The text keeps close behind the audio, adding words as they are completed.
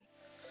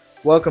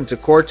Welcome to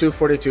Core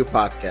 242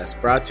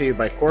 Podcast, brought to you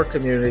by Core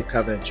Community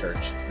Covenant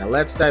Church. Now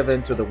let's dive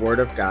into the Word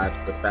of God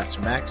with Pastor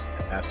Max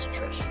and Pastor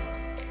Trish.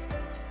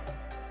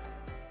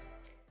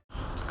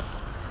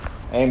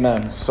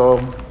 Amen.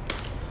 So,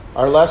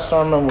 our last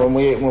sermon,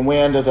 when we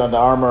ended on the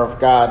armor of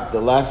God, the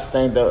last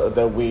thing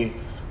that we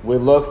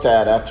looked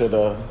at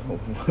after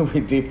we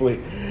deeply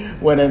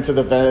went into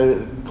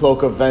the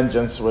cloak of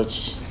vengeance,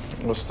 which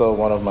was still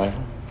one of my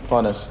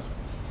funnest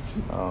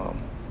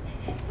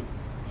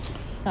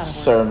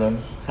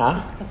sermons.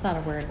 Huh? That's not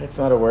a word. It's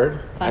not a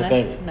word. Funnest? I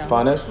think No.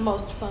 funnest.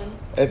 Most fun.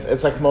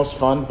 It's like most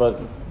fun,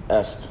 but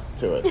est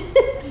to it.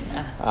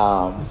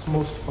 It's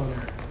most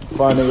funner.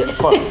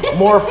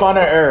 More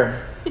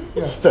funner.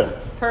 Yeah. Still.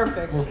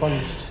 Perfect. More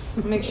punished.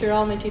 Make sure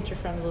all my teacher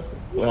friends listen.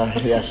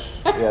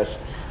 Yes.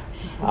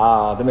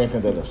 The main thing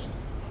they listen.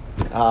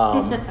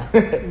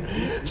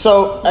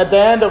 So at the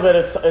end of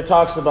it, it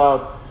talks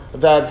about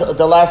that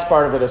the last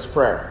part of it is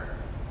prayer.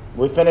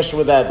 We finished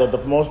with that.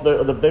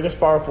 The biggest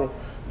powerful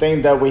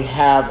thing that we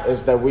have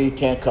is that we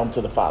can't come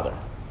to the Father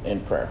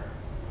in prayer.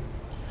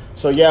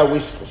 So we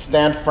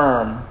stand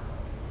firm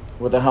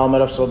with the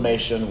helmet of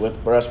salvation,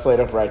 with breastplate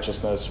of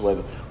righteousness,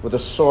 with the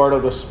sword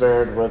of the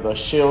Spirit, with a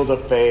shield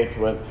of faith,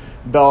 with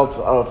belt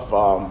of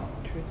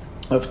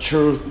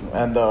truth,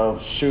 and the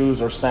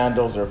shoes or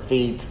sandals or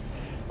feet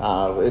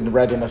in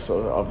readiness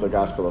of the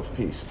gospel of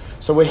peace.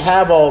 So we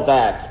have all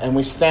that, and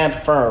we stand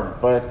firm,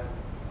 but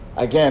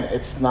again,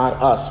 it's not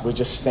us. We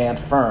just stand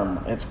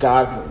firm. It's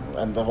God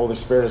and the Holy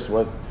Spirit is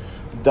what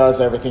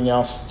does everything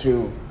else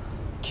to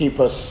keep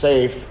us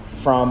safe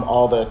from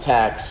all the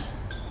attacks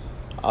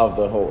of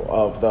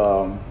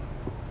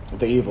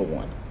the evil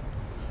one.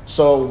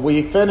 So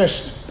we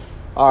finished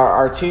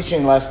our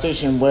last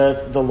teaching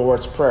with the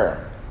Lord's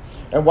Prayer.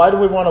 And why do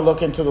we want to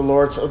look into the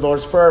Lord's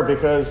Prayer?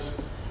 Because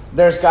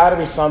there's got to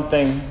be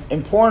something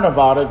important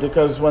about it.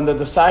 Because when the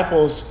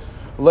disciples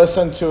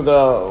listened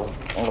to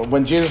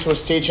when Jesus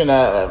was teaching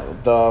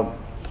the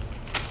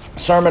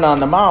Sermon on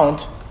the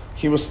Mount,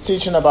 he was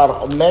teaching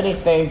about many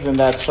things in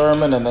that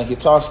sermon, and then he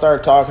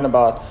started talking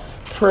about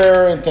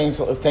prayer and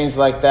things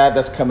like that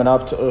that's coming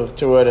up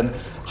to it, and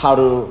how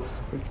to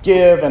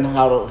give, and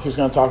he's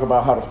going to talk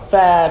about how to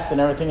fast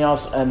and everything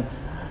else. And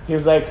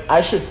he's like,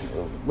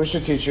 we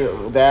should teach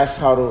you. They asked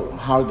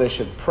how they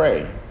should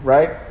pray,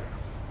 right?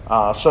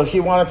 So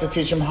he wanted to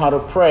teach them how to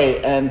pray,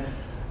 and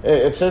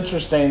it's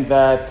interesting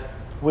that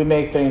we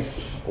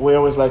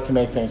always like to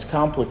make things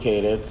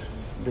complicated,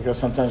 because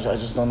sometimes I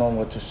just don't know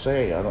what to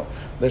say.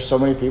 There's so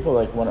many people,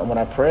 like when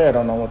I pray, I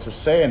don't know what to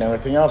say and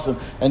everything else.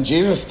 And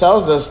Jesus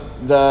tells us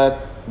that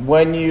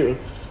when you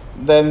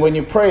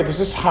pray,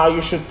 this is how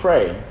you should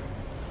pray.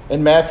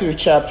 In Matthew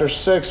chapter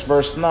 6,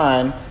 verse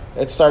 9,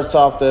 it starts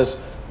off this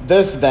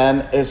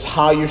then is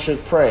how you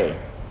should pray.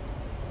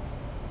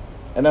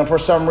 And then for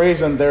some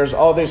reason, there's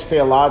all these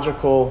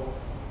theological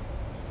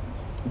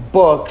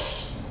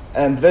books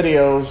and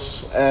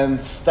videos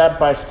and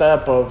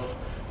step-by-step of,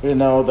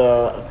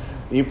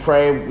 you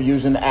pray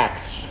using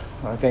Acts.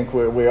 I think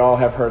we all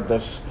have heard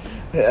this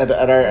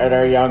at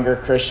our younger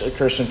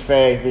Christian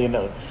faith,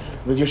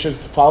 that you should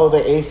follow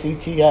the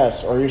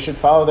ACTS, or you should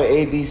follow the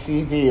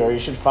ABCD, or you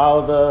should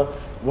follow the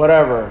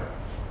whatever.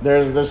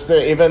 There's this,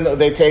 even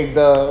they take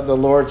the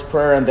Lord's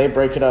Prayer and they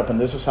break it up, and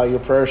this is how your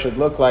prayer should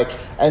look like.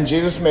 And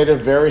Jesus made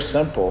it very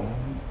simple.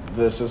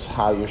 This is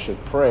how you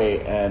should pray,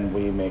 and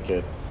we make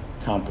it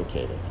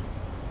complicated.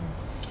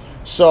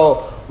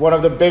 So one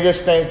of the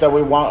biggest things that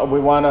we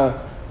want to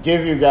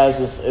give you guys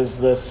is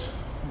this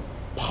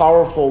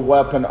powerful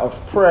weapon of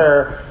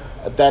prayer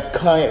that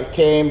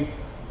came,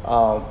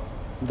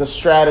 the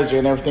strategy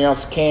and everything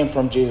else came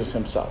from Jesus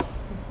himself.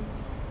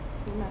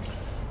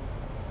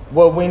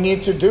 What we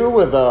need to do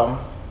with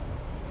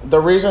the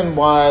reason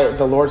why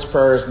the Lord's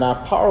Prayer is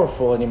not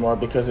powerful anymore,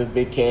 because it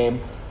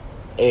became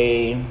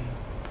a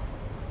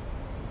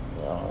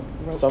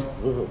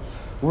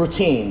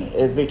routine.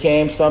 It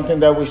became something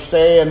that we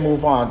say and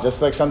move on.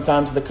 Just like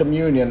sometimes the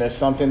communion is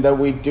something that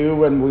we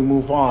do and we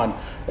move on.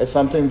 It's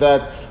something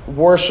that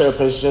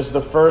worship is just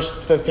the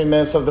first 15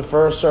 minutes of the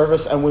first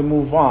service and we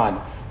move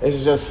on.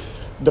 It's just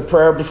the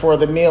prayer before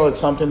the meal. It's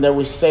something that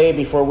we say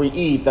before we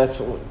eat.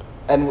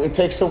 And it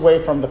takes away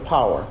from the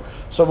power.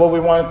 So what we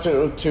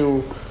wanted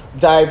to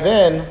dive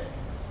in,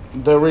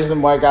 the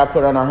reason why God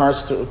put on our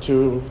hearts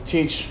to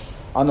teach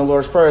on the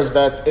Lord's Prayer is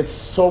that it's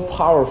so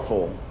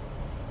powerful.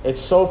 It's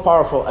so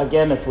powerful.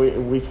 Again, if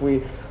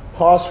we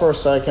pause for a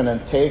second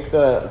and take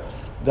the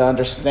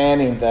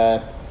understanding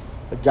that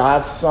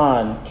God's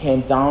Son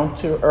came down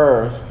to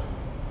earth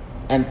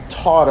and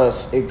taught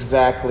us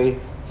exactly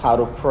how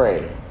to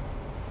pray.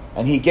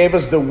 And he gave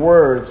us the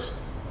words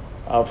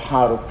of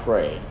how to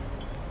pray.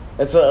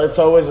 It's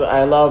always,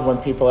 I love when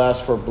people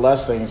ask for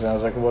blessings, and I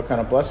was like, what kind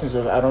of blessings?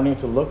 I don't need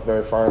to look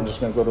very far. I'm just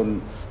going to go to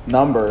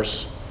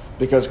Numbers,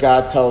 because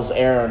God tells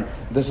Aaron,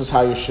 this is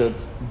how you should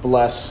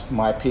bless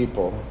my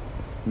people.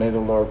 May the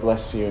Lord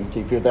bless you and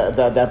keep you.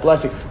 That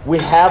blessing. We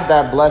have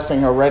that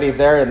blessing already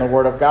there in the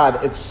Word of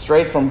God. It's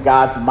straight from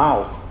God's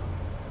mouth.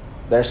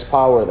 There's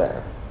power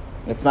there.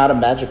 It's not a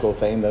magical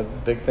thing. The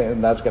big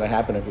thing that's going to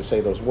happen if you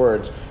say those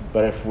words.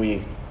 But if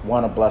we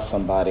want to bless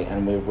somebody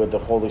and we, with the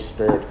Holy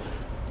Spirit,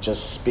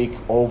 just speak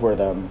over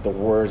them the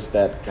words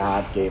that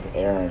God gave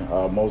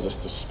Moses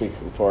to speak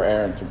for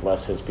Aaron to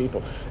bless his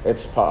people,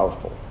 it's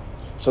powerful.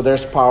 So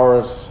there's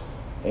powers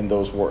in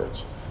those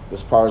words.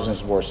 There's powers in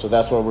his words. So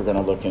that's why we're going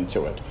to look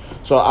into it.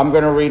 So I'm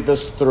going to read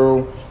this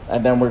through,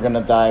 and then we're going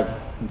to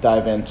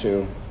dive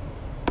into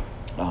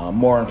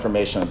more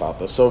information about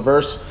this.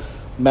 So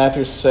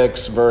Matthew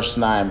 6, verse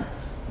 9.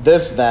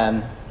 This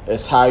then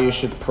is how you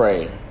should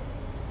pray.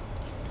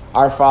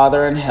 Our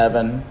Father in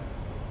heaven,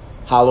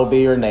 hallowed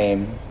be your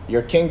name.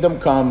 Your kingdom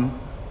come,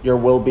 your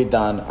will be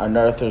done on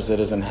earth as it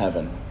is in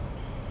heaven.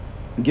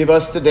 Give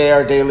us today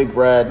our daily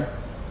bread.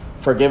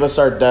 Forgive us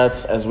our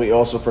debts as we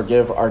also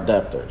forgive our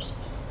debtors.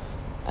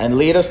 And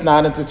lead us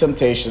not into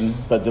temptation,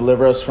 but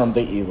deliver us from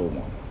the evil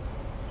one.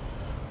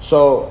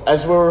 So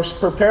as we were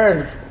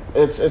preparing,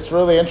 it's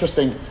really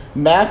interesting.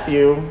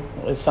 Matthew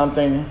is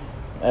something,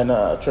 and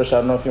Trish, I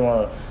don't know if you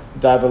want to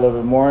dive a little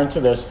bit more into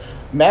this.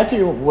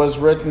 Matthew was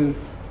written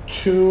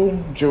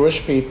to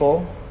Jewish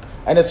people,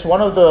 and it's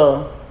one of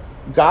the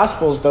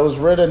Gospels that was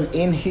written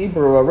in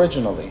Hebrew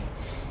originally.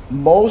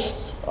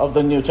 Most of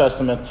the New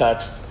Testament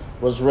text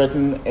was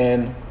written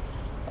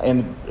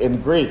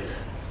in Greek,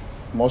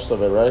 most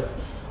of it, right?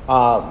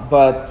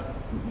 But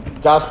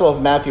Gospel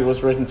of Matthew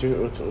was written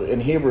in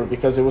Hebrew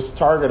because it was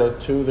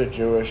targeted to the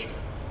Jewish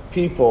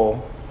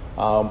people,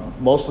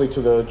 mostly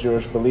to the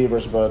Jewish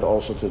believers, but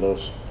also to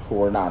those who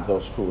were not,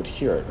 those who would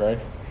hear it, right?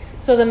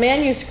 So the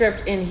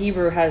manuscript in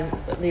Hebrew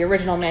the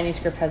original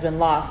manuscript has been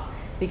lost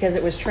because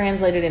it was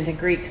translated into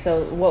Greek.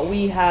 So what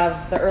we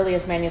have, the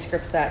earliest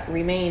manuscripts that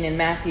remain in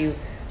Matthew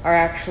are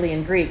actually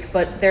in Greek.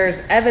 But there's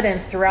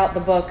evidence throughout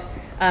the book,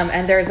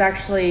 and there's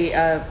actually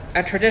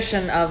a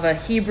tradition of a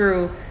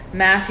Hebrew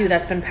Matthew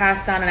that's been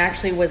passed on and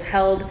actually was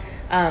held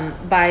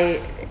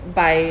by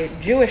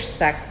Jewish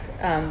sects.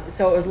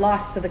 So it was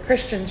lost to the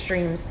Christian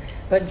streams,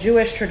 but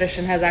Jewish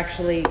tradition has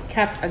actually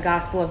kept a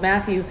Gospel of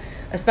Matthew,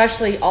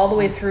 especially all the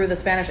way through the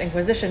Spanish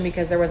Inquisition,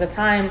 because there was a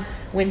time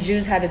when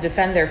Jews had to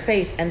defend their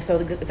faith, and so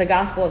the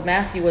Gospel of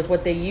Matthew was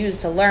what they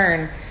used to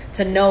learn,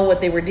 to know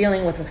what they were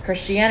dealing with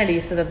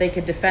Christianity, so that they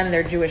could defend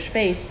their Jewish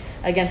faith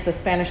against the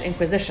Spanish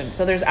Inquisition.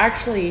 So there's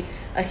actually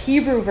a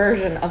Hebrew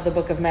version of the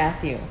book of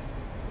Matthew.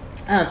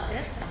 That's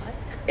odd.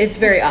 It's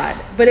very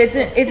odd, but it's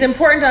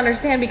important to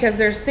understand, because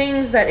there's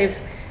things that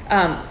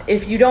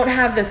if you don't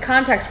have this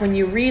context when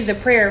you read the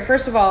prayer,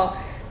 first of all,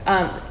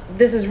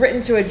 this is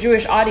written to a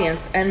Jewish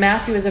audience, and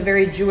Matthew is a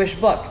very Jewish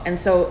book, and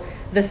so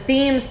the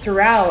themes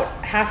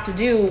throughout have to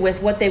do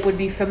with what they would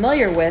be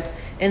familiar with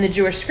in the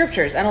Jewish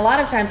scriptures. And a lot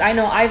of times, I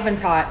know I've been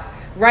taught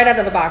right out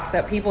of the box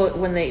that people,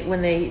 when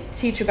they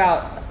teach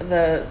about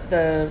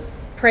the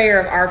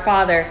prayer of Our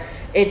Father,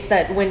 it's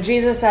that when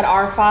Jesus said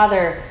Our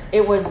Father,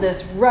 it was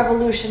this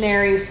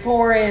revolutionary,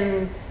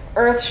 foreign,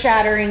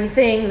 earth-shattering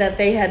thing that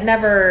they had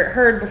never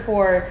heard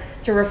before,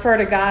 to refer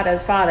to God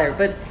as Father.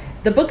 But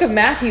the book of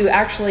Matthew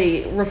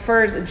actually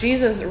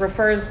Jesus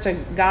refers to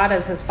God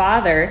as his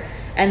Father,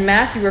 and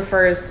Matthew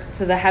refers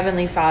to the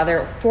Heavenly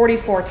Father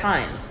 44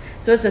 times.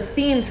 So it's a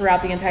theme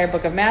throughout the entire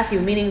book of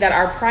Matthew, meaning that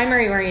our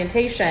primary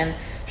orientation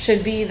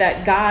should be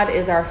that God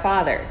is our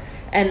Father.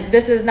 And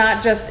this is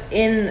not just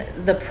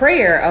in the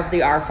prayer of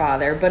the Our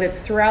Father, but it's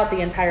throughout the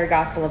entire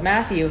Gospel of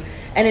Matthew.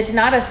 And it's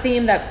not a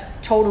theme that's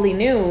totally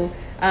new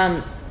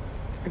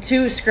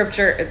to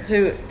Scripture,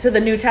 to the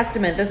New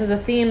Testament. This is a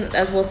theme,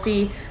 as we'll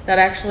see, that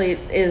actually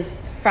is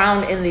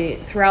found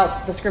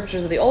throughout the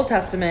Scriptures of the Old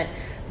Testament,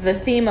 the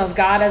theme of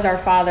God as our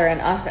Father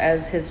and us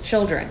as his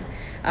children.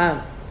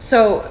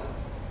 So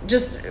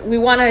we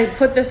want to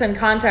put this in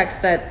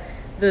context, that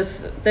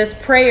this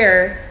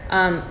prayer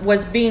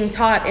was being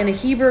taught in a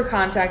Hebrew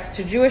context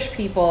to Jewish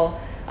people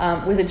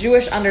with a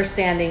Jewish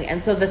understanding.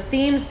 And so the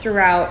themes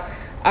throughout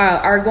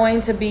are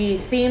going to be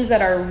themes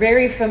that are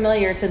very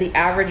familiar to the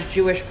average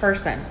Jewish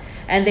person.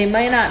 And they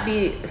might not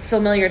be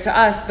familiar to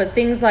us, but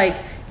things like,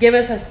 give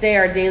us this day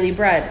our daily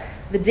bread.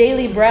 The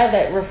daily bread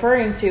that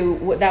referring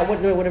to, that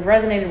would have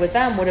resonated with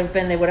them would have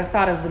been, they would have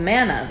thought of the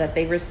manna that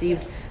they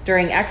received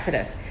during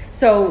Exodus.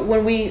 So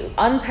when we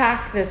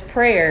unpack this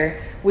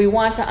prayer, we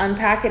want to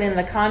unpack it in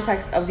the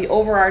context of the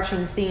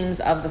overarching themes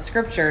of the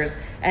scriptures,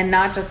 and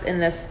not just in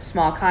this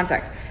small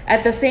context.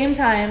 At the same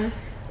time,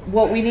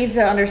 what we need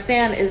to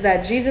understand is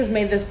that Jesus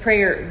made this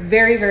prayer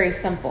very, very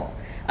simple.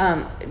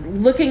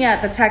 Looking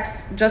at the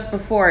text just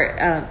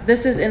before,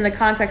 this is in the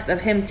context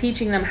of him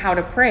teaching them how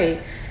to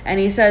pray. And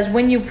he says,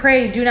 when you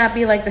pray, do not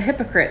be like the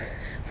hypocrites,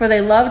 for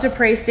they love to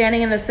pray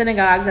standing in the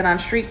synagogues and on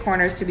street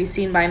corners to be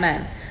seen by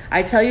men.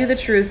 I tell you the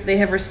truth, they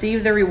have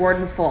received their reward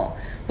in full.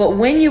 But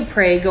when you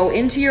pray, go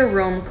into your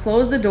room,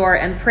 close the door,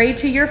 and pray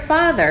to your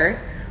Father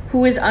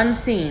who is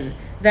unseen.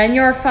 Then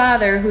your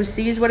Father, who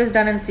sees what is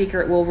done in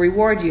secret, will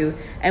reward you.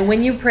 And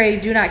when you pray,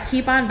 do not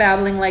keep on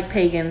babbling like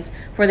pagans,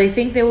 for they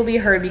think they will be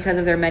heard because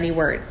of their many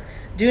words.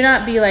 Do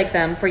not be like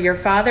them, for your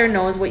Father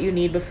knows what you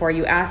need before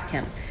you ask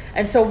him.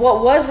 And so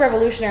what was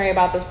revolutionary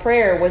about this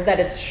prayer was that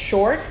it's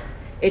short,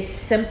 it's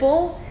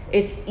simple,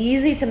 It's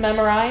easy to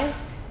memorize,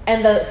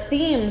 and the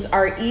themes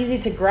are easy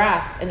to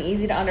grasp and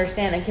easy to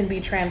understand and can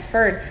be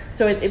transferred.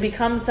 So it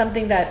becomes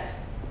something that,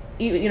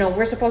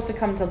 we're supposed to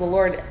come to the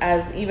Lord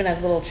even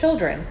as little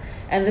children.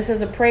 And this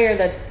is a prayer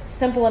that's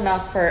simple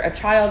enough for a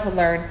child to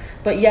learn,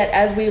 but yet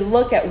as we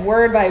look at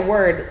word by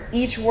word,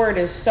 each word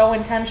is so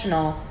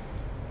intentional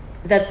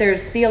that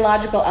there's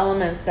theological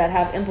elements that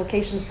have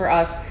implications for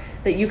us,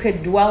 that you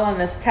could dwell on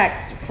this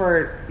text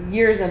for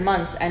years and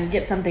months and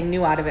get something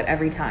new out of it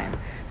every time.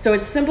 So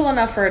it's simple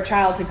enough for a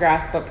child to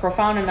grasp, but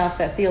profound enough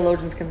that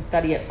theologians can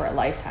study it for a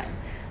lifetime.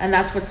 And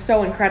that's what's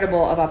so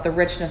incredible about the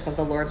richness of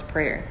the Lord's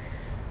Prayer.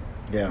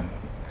 Yeah.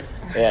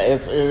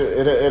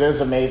 It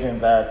is amazing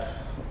that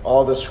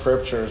all the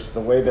scriptures, the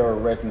way they were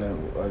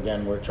written,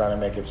 again, we're trying to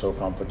make it so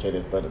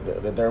complicated,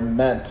 but they're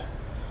meant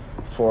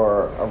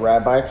for a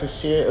rabbi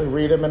to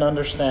read them and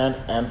understand,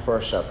 and for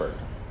a shepherd,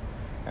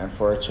 and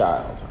for a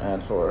child,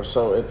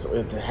 so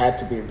it had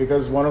to be,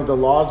 because one of the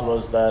laws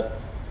was that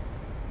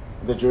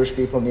the Jewish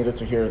people needed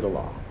to hear the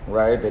law,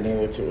 right? They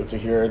needed to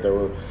hear.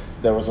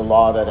 There was a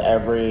law that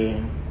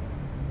every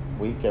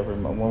week, every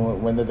month.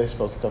 When did they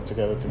supposed to come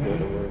together to hear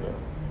the word?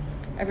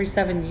 Every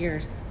 7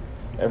 years.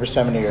 Every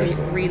 7 years.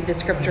 To read the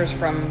scriptures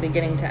from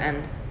beginning to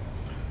end.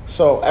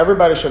 So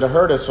everybody should have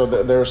heard it, so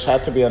there's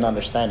had to be an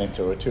understanding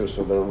to it too.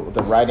 So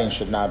the writing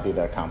should not be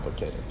that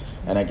complicated.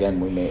 And again,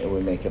 we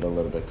make it a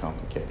little bit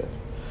complicated.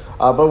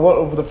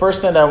 But the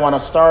first thing that I want to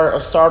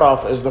start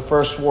off is the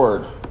first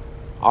word,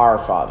 Our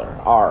Father.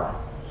 Our,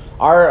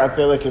 I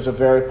feel like, is a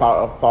very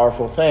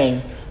powerful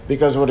thing,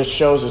 because what it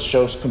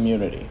shows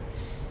community.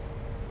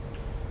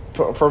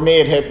 For me,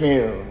 it hit me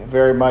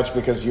very much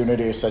because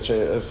unity is such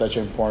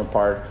an important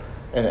part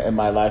in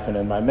my life and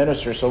in my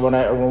ministry. So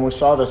when we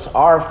saw this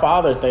Our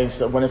Father thing,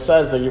 so when it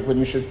says that when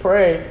you should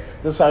pray,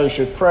 this is how you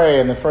should pray,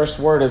 and the first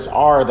word is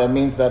Our, that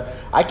means that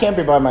I can't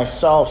be by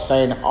myself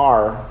saying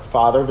Our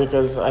Father,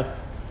 because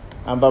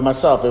I'm by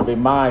myself. It would be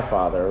my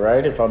Father,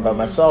 right? If I'm by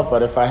myself.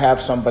 But if I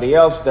have somebody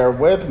else there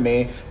with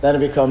me, then it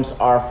becomes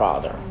Our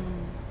Father.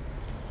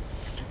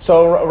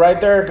 So right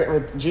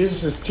there,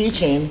 Jesus is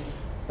teaching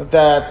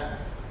that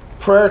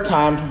prayer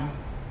time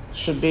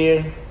should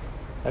be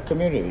a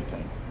community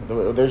thing.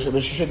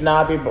 There should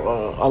not be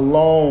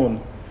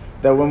alone.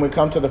 That when we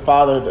come to the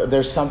Father,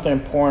 there's something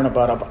important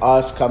about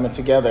us coming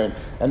together.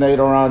 And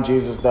later on,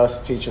 Jesus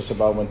does teach us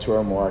about when two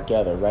or more are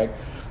gathered, right?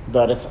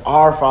 But it's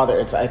Our Father.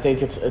 I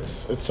think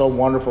it's so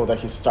wonderful that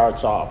he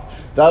starts off.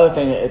 The other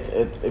thing,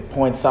 it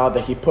points out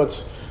that he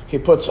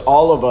puts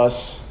all of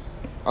us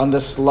on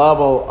this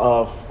level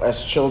of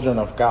as children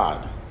of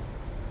God.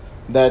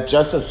 That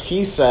just as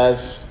he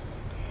says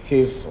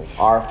he's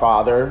our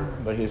Father,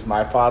 but he's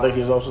my Father,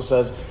 he also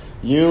says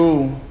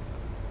you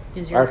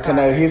are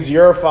connected. He's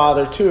your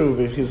Father too.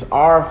 He's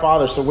our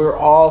Father. So we're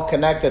all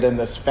connected in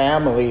this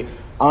family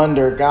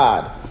under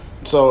God.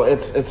 So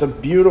it's a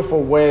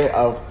beautiful way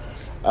of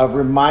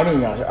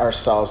reminding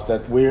ourselves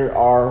that we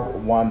are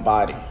one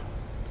body.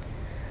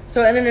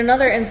 So, and in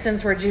another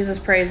instance where Jesus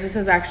prays, this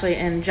is actually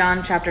in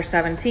John chapter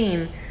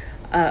 17,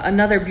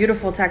 another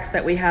beautiful text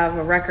that we have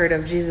a record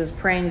of Jesus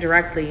praying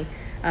directly.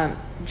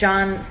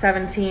 John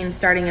 17,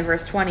 starting in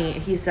verse 20,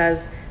 he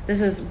says, this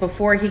is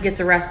before he gets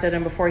arrested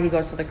and before he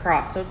goes to the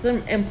cross. So it's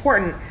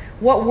important.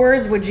 What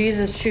words would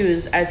Jesus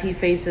choose as he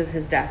faces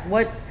his death?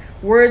 What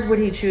words would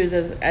he choose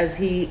as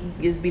he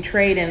is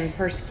betrayed and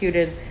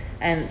persecuted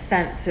and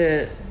sent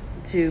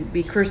to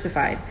be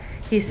crucified?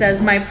 He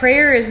says, my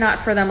prayer is not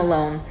for them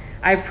alone.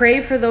 I pray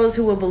for those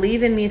who will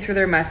believe in me through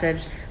their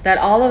message, that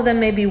all of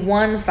them may be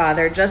one,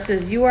 Father, just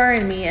as you are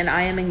in me and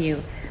I am in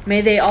you.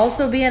 May they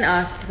also be in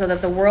us, so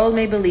that the world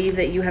may believe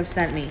that you have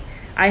sent me.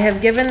 I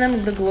have given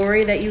them the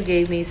glory that you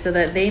gave me, so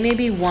that they may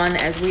be one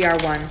as we are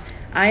one.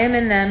 I am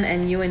in them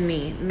and you in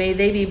me. May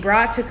they be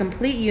brought to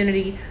complete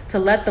unity, to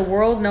let the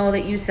world know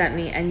that you sent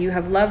me, and you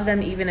have loved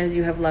them even as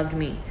you have loved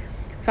me.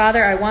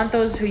 Father, I want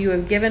those who you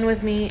have given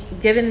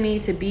me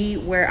to be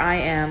where I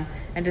am,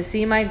 and to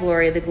see my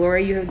glory, the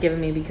glory you have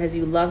given me, because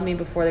you loved me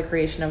before the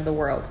creation of the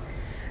world.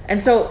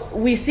 And so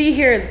we see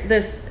here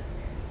this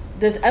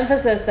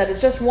emphasis that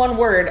it's just one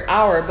word,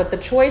 our, but the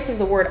choice of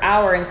the word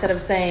our, instead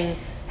of saying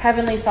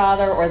Heavenly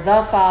Father or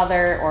the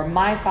Father or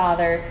my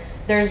Father,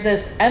 there's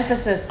this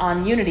emphasis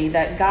on unity,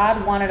 that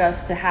God wanted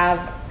us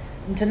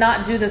to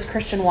not do this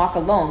Christian walk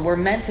alone. We're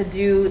meant to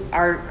do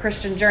our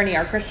Christian journey,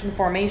 our Christian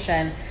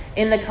formation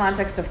in the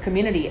context of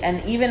community.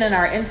 And even in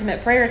our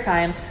intimate prayer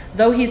time,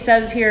 though he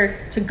says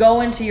here to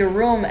go into your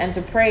room and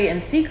to pray in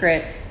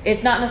secret,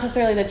 it's not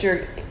necessarily that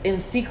you're in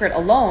secret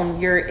alone.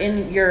 You're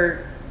in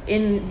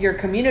your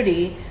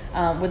community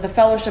with the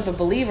fellowship of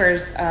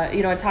believers.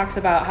 It talks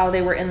about how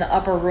they were in the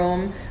upper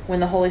room when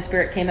the Holy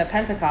Spirit came at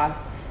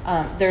Pentecost.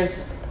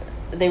 There's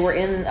they were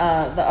in the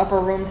upper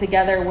room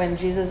together when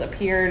Jesus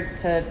appeared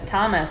to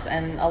Thomas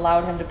and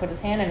allowed him to put his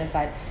hand in his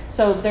side.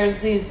 So there's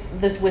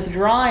this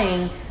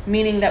withdrawing,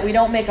 meaning that we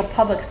don't make a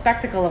public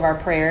spectacle of our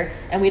prayer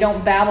and we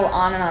don't babble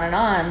on and on and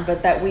on,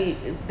 but that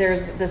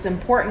there's this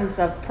importance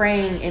of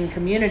praying in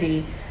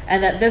community,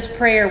 and that this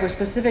prayer was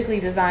specifically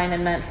designed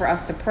and meant for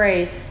us to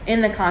pray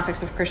in the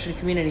context of Christian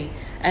community.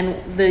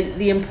 And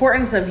the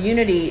importance of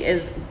unity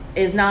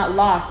is not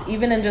lost,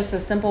 even in just the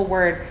simple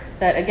word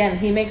that, again,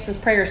 he makes this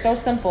prayer so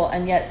simple,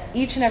 and yet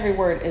each and every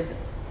word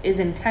is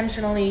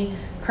intentionally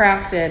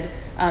crafted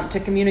to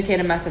communicate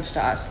a message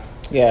to us.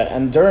 Yeah,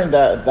 and during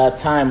that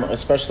time,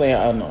 especially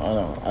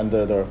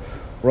under the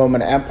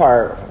Roman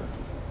Empire,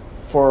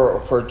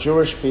 for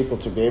Jewish people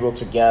to be able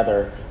to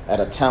gather at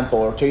a temple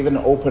or to even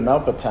open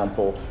up a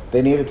temple,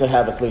 they needed to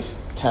have at least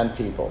 10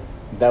 people.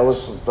 That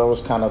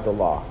was kind of the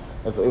law.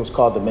 It was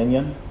called the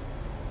minyan.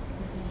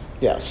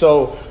 Yeah,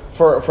 so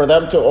for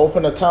them to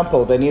open a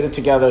temple, they needed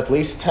to gather at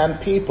least 10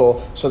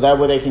 people, so that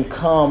way they can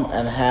come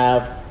and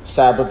have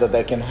Sabbath, that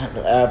they can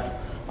have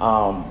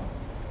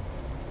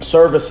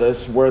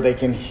services where they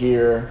can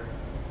hear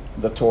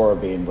the Torah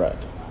being read.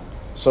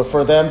 So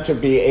for them to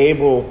be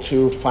able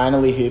to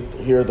finally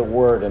hear the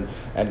word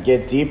and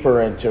get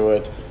deeper into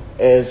it,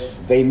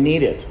 is they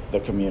needed the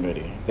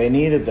community. They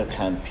needed the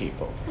 10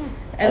 people.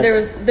 And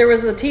there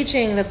was a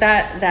teaching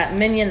that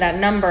minyan, that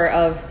number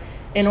of,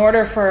 in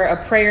order for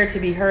a prayer to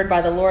be heard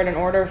by the Lord, in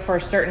order for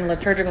certain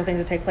liturgical things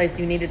to take place,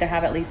 you needed to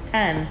have at least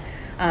 10,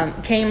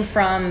 came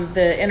from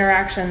the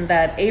interaction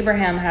that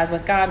Abraham has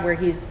with God, where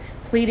he's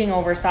pleading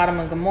over Sodom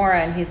and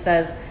Gomorrah, and he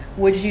says,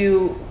 would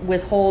you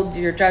withhold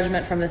your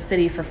judgment from the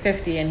city for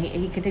 50? And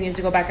he continues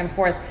to go back and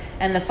forth,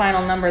 and the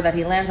final number that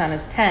he lands on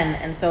is 10.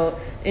 And so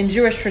in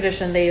Jewish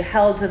tradition, they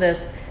held to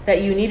this,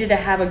 that you needed to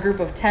have a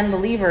group of 10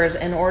 believers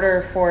in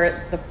order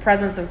for the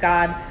presence of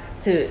God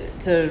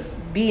to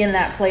be in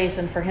that place,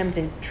 and for him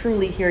to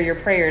truly hear your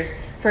prayers,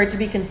 for it to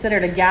be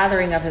considered a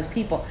gathering of his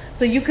people.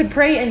 So you could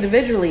pray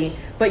individually,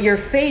 but your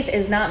faith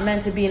is not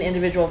meant to be an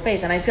individual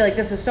faith. And I feel like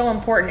this is so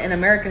important in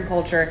American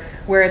culture,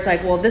 where it's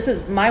like, well, this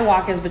is my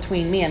walk is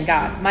between me and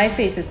God. My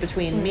faith is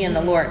between me and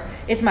the Lord.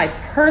 It's my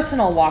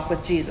personal walk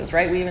with Jesus,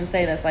 right? We even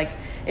say this, like,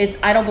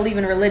 I don't believe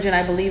in religion,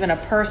 I believe in a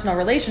personal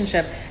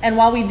relationship. And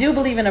while we do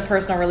believe in a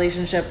personal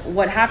relationship,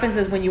 what happens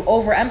is when you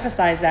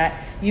overemphasize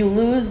that, you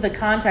lose the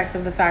context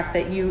of the fact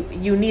that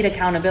you need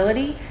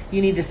accountability,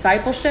 you need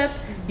discipleship,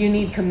 you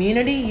need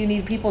community, you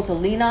need people to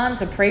lean on,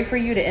 to pray for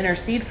you, to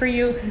intercede for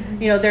you.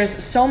 You know,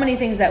 there's so many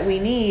things that we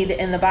need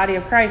in the body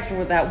of Christ,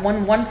 where that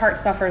one part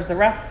suffers, the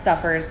rest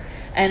suffers.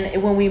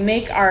 And when we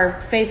make our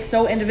faith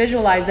so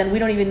individualized, then we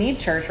don't even need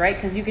church, right?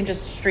 Because you can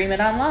just stream it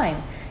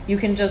online. You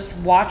can just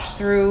watch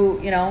through,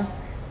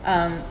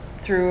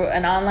 through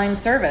an online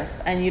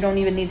service, and you don't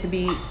even need to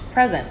be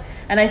present.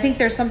 And I think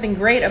there's something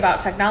great about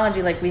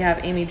technology, like we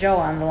have Amy Jo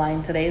on the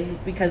line today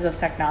because of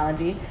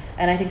technology.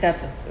 And I think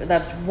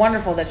that's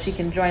wonderful that she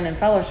can join in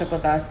fellowship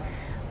with us.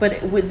 But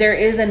there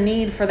is a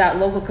need for that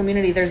local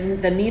community. There's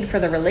the need for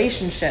the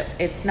relationship.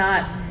 It's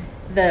not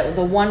the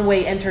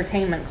one-way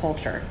entertainment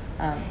culture.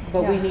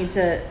 But we need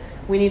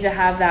to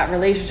have that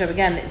relationship.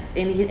 Again,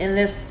 in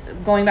this,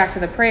 going back to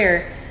the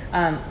prayer,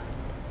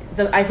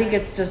 I think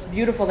it's just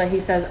beautiful that he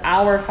says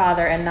our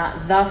Father and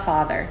not the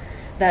Father,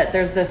 that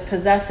there's this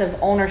possessive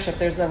ownership,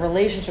 there's the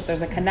relationship,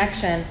 there's a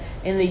connection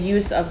in the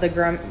use of the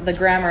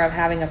grammar of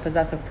having a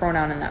possessive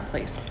pronoun in that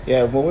place.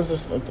 Yeah, what was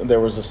this? There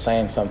was a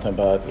saying something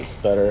about it's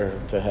better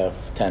to have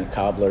 10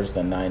 cobblers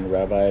than 9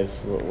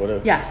 rabbis.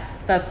 Yes,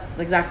 that's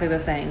exactly the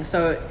saying.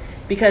 So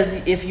because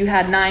if you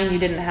had 9, you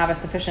didn't have a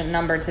sufficient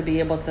number to be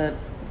able to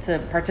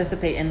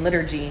participate in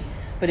liturgy.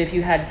 But if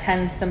you had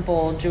 10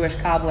 simple Jewish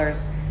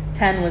cobblers,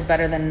 10 was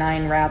better than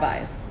 9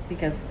 rabbis,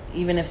 because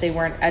even if they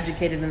weren't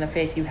educated in the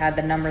faith, you had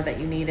the number that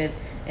you needed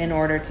in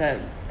order to,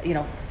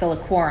 fill a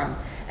quorum.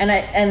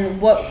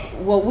 And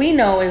what we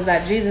know is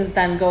that Jesus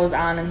then goes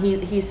on and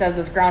he says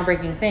this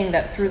groundbreaking thing,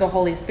 that through the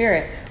Holy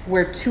Spirit,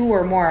 where 2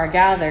 or more are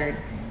gathered,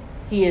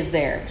 he is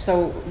there.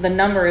 So the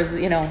number is,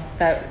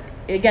 that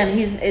again,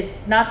 it's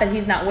not that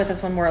he's not with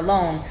us when we're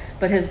alone,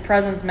 but his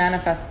presence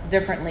manifests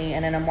differently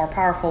and in a more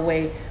powerful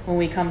way when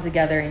we come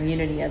together in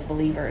unity as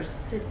believers.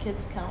 Did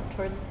kids count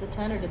towards the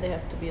 10, or did they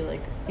have to be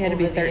like you had to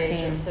be 13?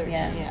 The age of 13?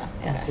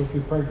 Yeah. So if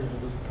you're pregnant,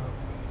 it doesn't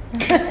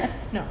count.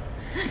 No.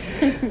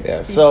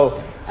 Yeah,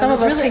 so some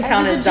of us can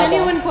count as double.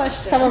 Genuine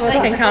question. Some of us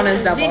can count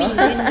as double.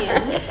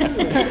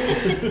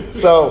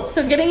 So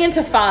getting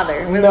into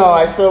Father.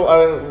 We're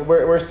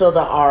still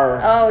the R.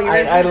 Oh,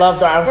 I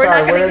love the. I'm we're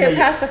sorry. Not gonna get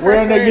past the first we're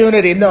in the word.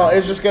 unity. No,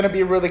 it's just going to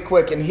be really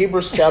quick. In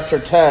Hebrews chapter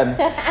 10,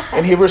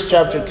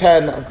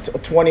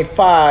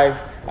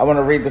 25. I want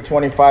to read the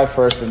 25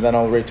 first, and then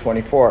I'll read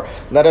 24.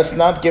 Let us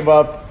not give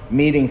up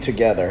meeting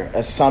together,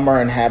 as some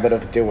are in habit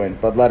of doing,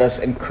 but let us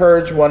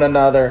encourage one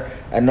another,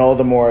 and all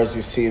the more as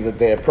you see the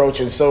day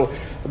approaching. So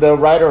the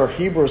writer of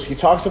Hebrews, he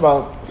talks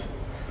about,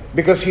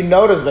 because he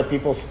noticed that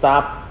people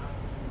stopped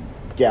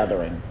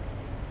gathering.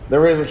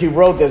 He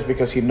wrote this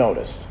because he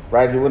noticed,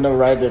 right? He wouldn't have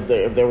written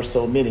if they were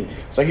still meeting.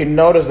 So he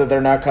noticed that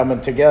they're not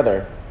coming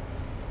together.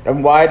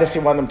 And why does he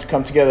want them to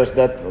come together? Is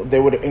that they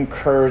would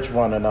encourage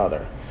one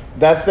another.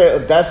 That's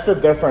the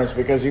difference,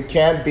 because you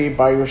can't be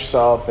by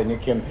yourself and you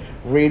can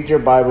read your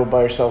Bible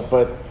by yourself,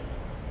 but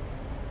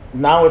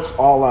now it's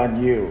all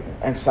on you,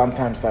 and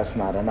sometimes that's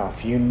not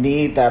enough. You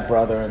need that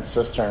brother and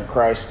sister in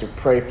Christ to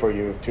pray for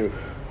you, to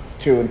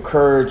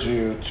encourage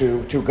you,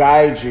 to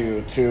guide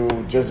you,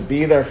 to just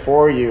be there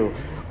for you.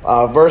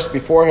 Verse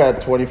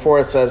beforehand, 24,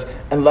 it says,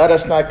 and let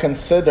us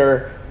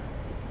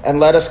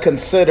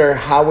consider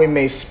how we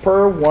may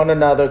spur one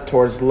another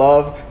towards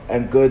love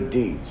and good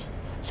deeds.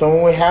 So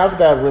when we have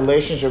that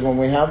relationship, when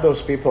we have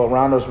those people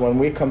around us, when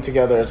we come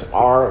together as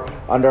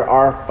under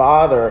our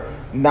Father,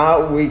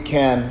 now we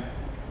can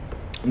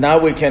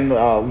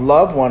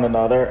love one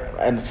another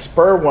and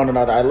spur one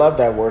another. I love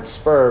that word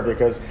spur,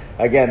 because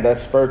again, that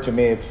spur to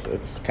me,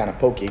 it's kind of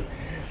pokey,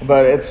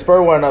 but it's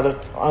spur one another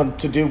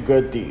to do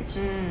good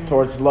deeds,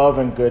 towards love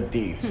and good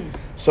deeds.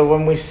 So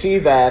when we see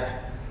that,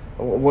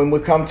 when we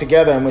come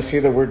together and we see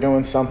that we're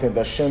doing something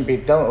that shouldn't be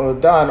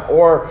done,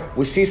 or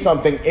we see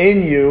something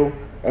in you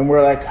and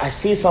we're like, I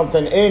see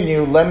something in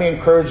you, let me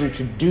encourage you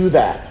to do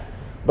that.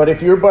 But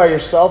if you're by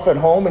yourself at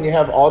home and you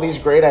have all these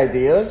great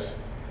ideas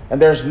and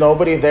there's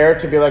nobody there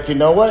to be like, you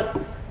know what,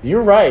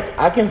 you're right,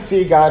 I can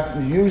see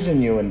God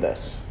using you in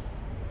this.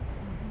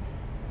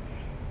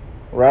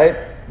 Right?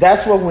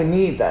 That's what we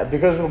need, that,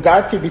 because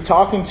God could be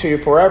talking to you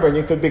forever and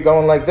you could be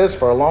going like this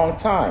for a long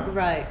time.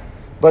 Right.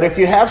 But if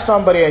you have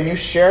somebody and you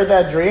share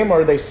that dream,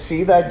 or they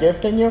see that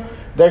gift in you,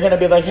 they're going to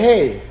be like,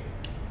 hey,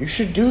 you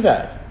should do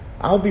that.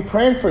 I'll be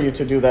praying for you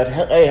to do that.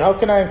 Hey, how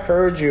can I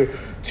encourage you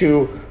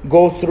to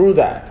go through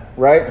that,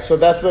 right? So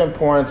that's the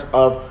importance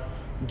of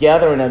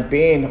gathering and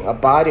being a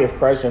body of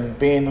Christ and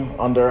being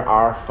under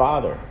our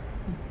Father,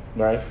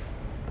 right?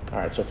 All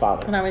right, so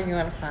Father. Now we can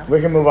go to Father. We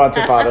can move on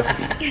to Father.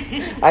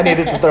 I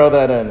needed to throw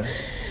that in.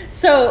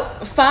 So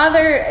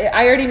Father,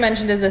 I already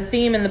mentioned, is a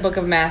theme in the book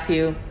of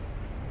Matthew.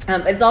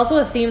 It's also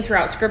a theme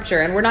throughout Scripture,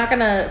 and we're not going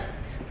to,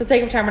 for the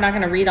sake of time, we're not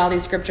going to read all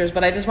these scriptures,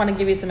 but I just want to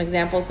give you some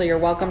examples, so you're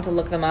welcome to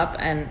look them up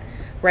and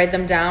write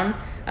them down.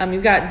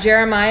 You've got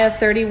Jeremiah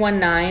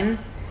 31:9,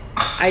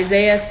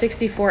 Isaiah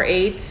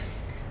 64:8,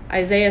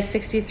 Isaiah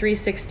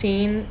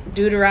 63:16,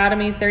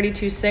 Deuteronomy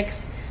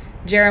 32:6,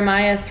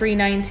 Jeremiah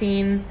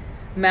 3:19,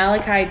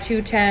 Malachi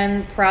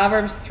 2:10,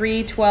 Proverbs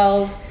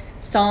 3:12,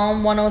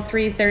 Psalm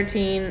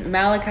 103:13,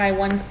 Malachi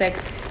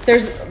 1:6.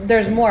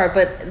 There's more,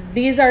 but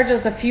these are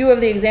just a few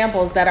of the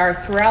examples that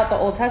are throughout the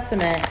Old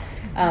Testament.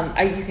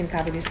 You can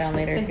copy these down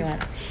later if you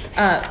want.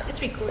 It's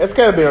recorded. It's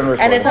going to be on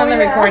recording. And it's on the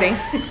recording.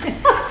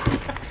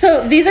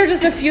 So these are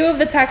just a few of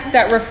the texts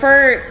that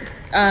refer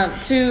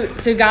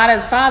to God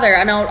as Father.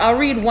 And I'll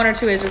read one or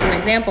two as just an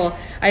example.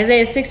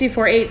 Isaiah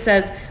 64:8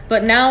 says,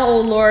 but now,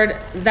 O Lord,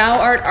 thou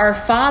art our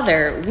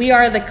Father. We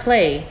are the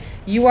clay.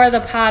 You are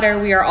the potter.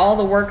 We are all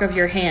the work of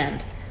your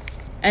hand.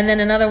 And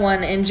then another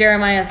one in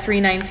Jeremiah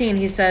 3:19,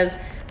 he says,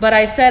 but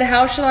I said,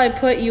 how shall I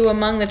put you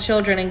among the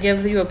children and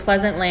give you a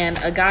pleasant land,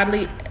 a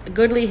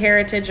goodly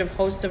heritage of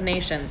hosts of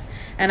nations?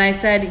 And I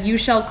said, you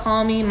shall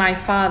call me my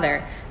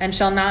Father and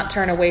shall not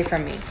turn away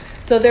from me.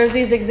 So there's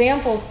these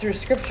examples through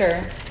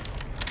Scripture.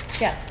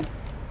 Yeah.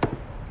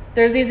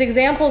 There's these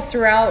examples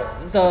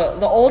throughout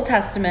the Old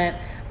Testament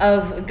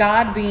of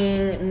God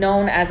being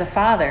known as a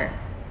Father.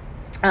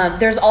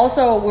 There's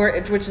also,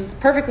 which is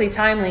perfectly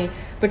timely,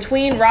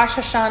 between Rosh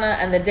Hashanah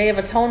and the Day of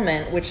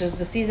Atonement, which is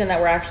the season that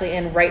we're actually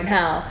in right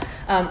now,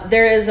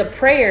 there is a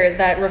prayer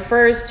that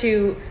refers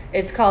to,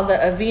 it's called the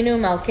Avinu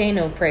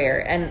Malkeinu prayer,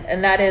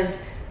 and that is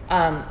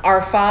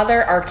our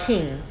Father, our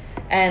King.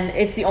 And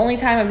it's the only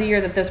time of the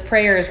year that this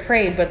prayer is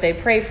prayed, but they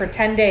pray for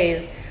 10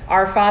 days,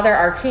 our Father,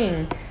 our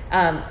King.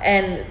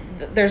 And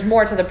there's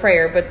more to the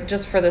prayer, but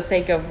just for the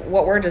sake of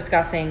what we're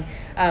discussing,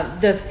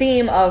 the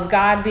theme of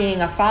God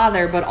being a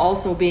father but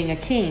also being a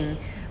king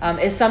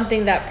is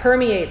something that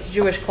permeates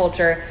Jewish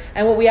culture.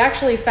 And what we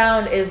actually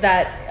found is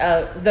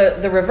that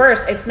the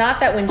reverse. It's not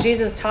that when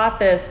Jesus taught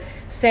this,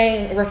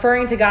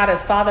 referring to God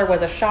as Father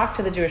was a shock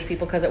to the Jewish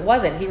people, because it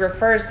wasn't. He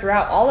refers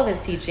throughout all of his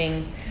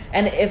teachings.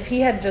 And if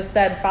he had just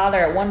said Father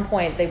at one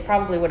point, they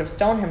probably would have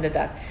stoned him to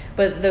death.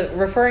 But the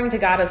referring to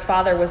God as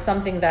Father was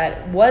something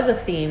that was a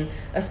theme,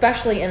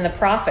 especially in the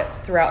prophets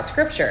throughout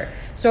Scripture.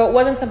 So it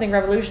wasn't something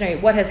revolutionary.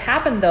 What has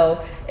happened,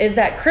 though, is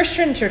that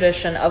Christian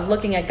tradition of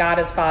looking at God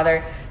as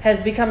Father has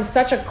become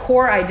such a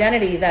core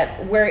identity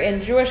that where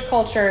in Jewish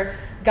culture,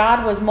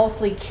 God was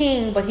mostly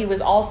king, but he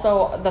was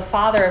also the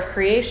father of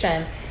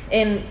creation.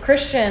 In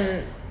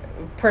Christian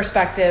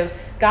perspective,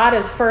 God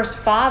is first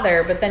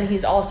Father, but then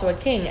he's also a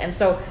king. And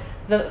so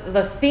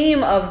the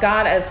theme of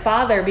God as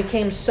Father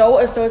became so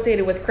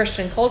associated with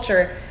Christian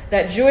culture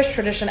that Jewish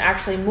tradition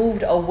actually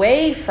moved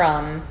away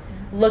from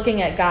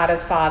looking at God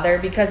as Father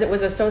because it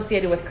was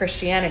associated with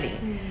Christianity.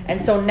 Mm-hmm.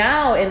 And so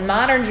now in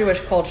modern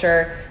Jewish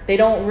culture, they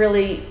don't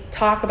really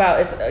talk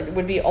about it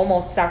would be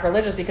almost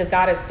sacrilegious because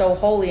God is so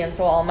holy and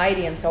so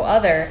almighty and so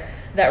other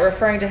that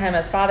referring to him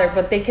as Father,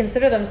 but they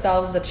consider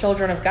themselves the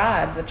children of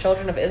God, the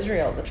children of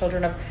Israel,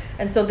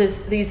 and so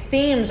these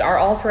themes are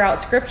all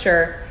throughout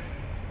Scripture.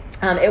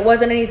 It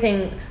wasn't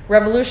anything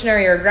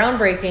revolutionary or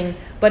groundbreaking,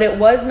 but it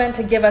was meant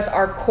to give us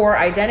our core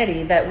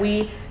identity, that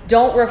we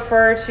don't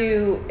refer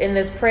to, in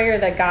this prayer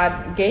that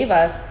God gave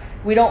us,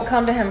 we don't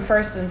come to him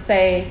first and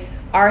say,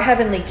 our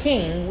heavenly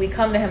King. We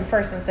come to him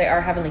first and say,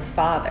 our heavenly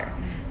Father.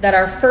 That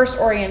our first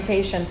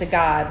orientation to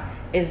God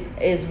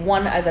is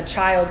one as a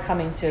child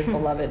coming to his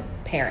beloved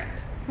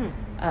parent.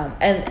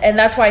 And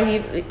that's why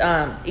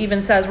he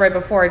even says right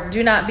before,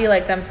 do not be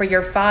like them, for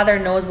your Father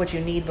knows what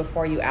you need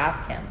before you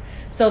ask him.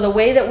 So the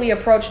way that we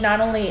approach,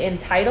 not only in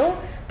title,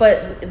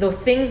 but the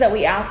things that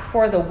we ask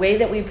for, the way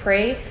that we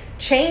pray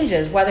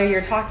changes whether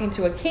you're talking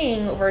to a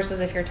king versus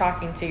if you're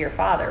talking to your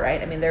Father,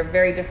 right? I mean, they're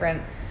very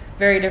different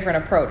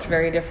approach,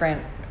 very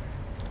different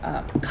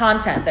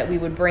content that we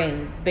would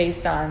bring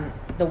based on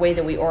the way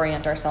that we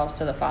orient ourselves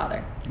to the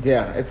Father.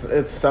 Yeah,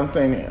 it's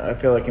something I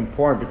feel like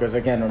important, because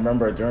again,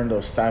 remember, during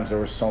those times there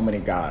were so many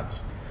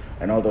gods,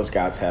 and all those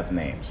gods have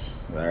names,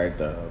 right?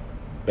 The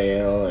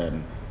Baal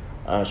and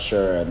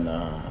Ashur and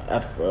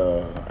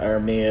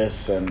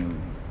Arameus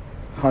and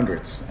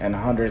hundreds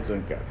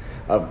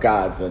of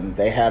gods, and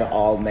they had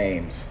all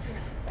names.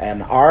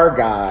 And our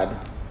God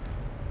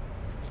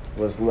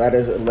was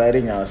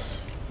letting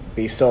us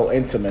be so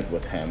intimate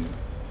with him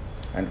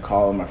and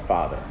call him our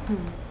Father.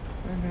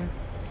 Mm-hmm.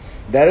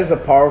 That is a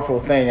powerful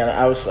thing. And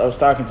I was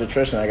talking to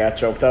Trish, and I got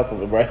choked up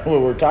right when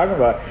we were talking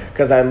about it,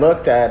 because I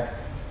looked at,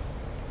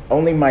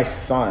 only my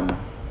son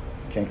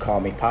can call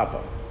me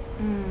Papa.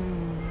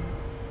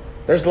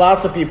 There's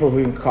lots of people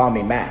who can call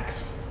me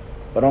Max,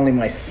 but only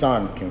my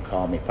son can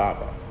call me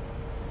Papa.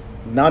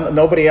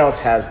 Nobody else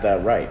has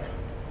that right.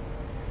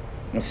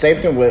 The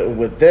same thing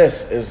with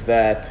this is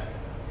that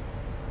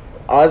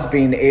us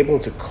being able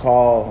to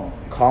call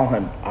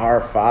him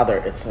our Father,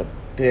 it's a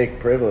big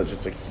privilege.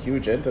 It's a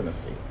huge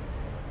intimacy.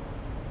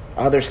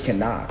 Others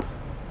cannot.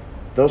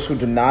 Those who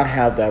do not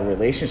have that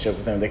relationship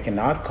with him, they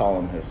cannot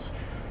call him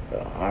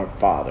our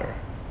Father.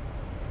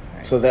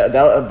 Right. So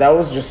that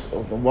was just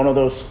one of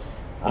those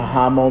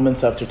aha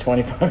moments after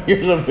 25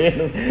 years of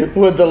being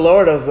with the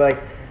Lord. I was like,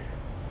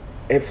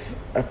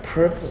 it's a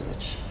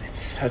privilege. It's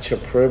such a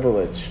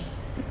privilege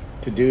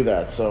to do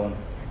that. So,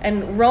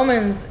 and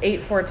Romans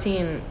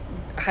 8:14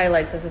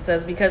 highlights this. It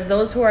says, because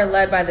those who are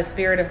led by the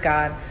Spirit of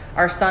God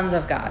are sons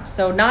of God.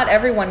 So not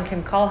everyone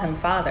can call him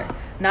Father.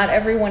 Not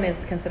everyone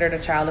is considered a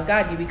child of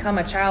God. You become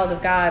a child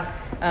of God.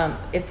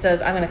 It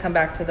says, I'm going to come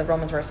back to the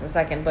Romans verse in a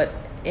second, but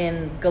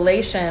in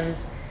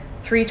Galatians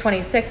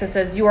 3:26, it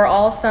says, you are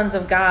all sons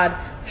of God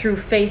through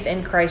faith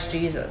in Christ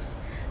Jesus.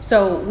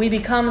 So we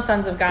become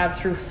sons of God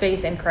through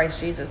faith in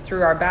Christ Jesus,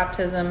 through our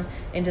baptism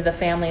into the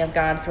family of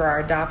God, through our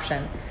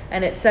adoption.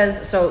 And it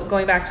says, so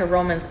going back to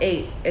Romans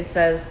 8, it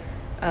says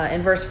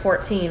in verse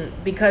 14,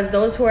 because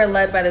those who are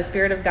led by the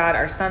Spirit of God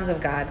are sons of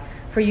God.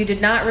 For you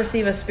did not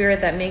receive a spirit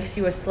that makes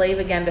you a slave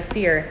again to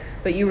fear,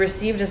 but you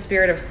received a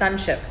spirit of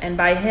sonship. And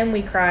by him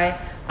we cry,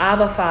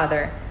 Abba,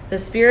 Father. The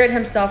Spirit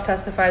himself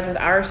testifies with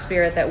our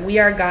spirit that we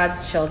are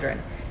God's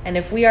children. And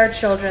if we are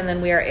children,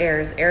 then we are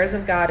heirs, heirs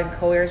of God and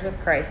co-heirs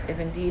with Christ, if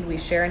indeed we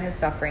share in his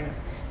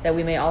sufferings, that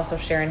we may also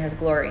share in his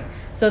glory.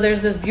 So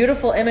there's this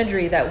beautiful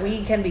imagery that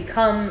we can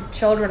become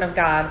children of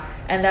God,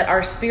 and that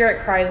our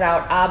spirit cries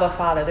out, Abba,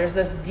 Father. There's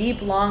this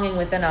deep longing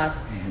within us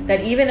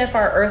that even if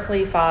our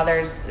earthly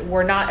fathers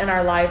were not in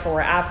our life, or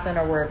were absent,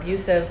 or were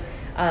abusive,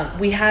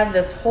 we have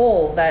this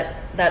hole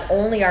that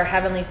only our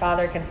Heavenly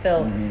Father can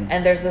fill.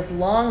 And there's this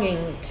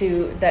longing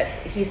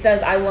that he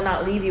says, I will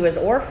not leave you as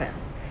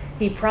orphans.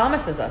 He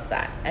promises us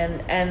that.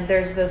 And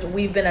there's this,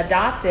 we've been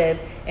adopted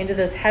into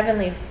this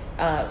heavenly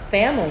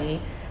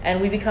family, and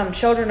we become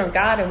children of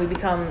God,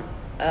 and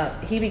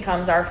he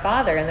becomes our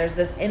Father. And there's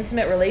this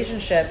intimate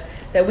relationship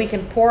that we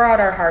can pour out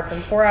our hearts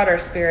and pour out our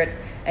spirits.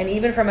 And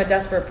even from a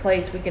desperate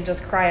place, we can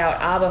just cry out,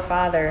 Abba,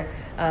 Father.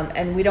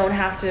 And we don't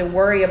have to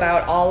worry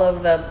about all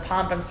of the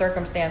pomp and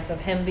circumstance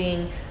of him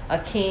being a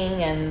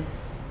king. And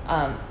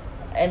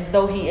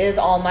though he is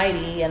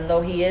almighty, and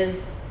though he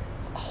is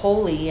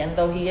holy, and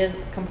though he is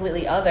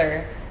completely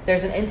other,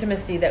 there's an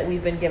intimacy that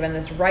we've been given,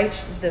 this right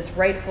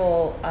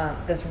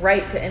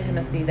to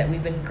intimacy that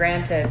we've been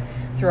granted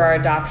through our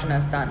adoption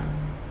as sons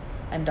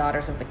and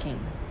daughters of the King.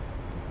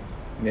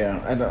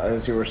 Yeah, and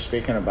as you were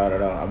speaking about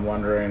it, I'm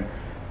wondering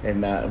in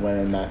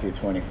Matthew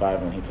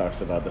 25, when he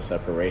talks about the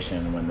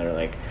separation, when they're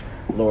like,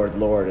 Lord,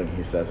 Lord, and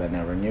he says, I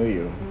never knew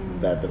you,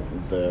 that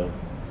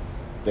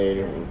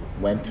they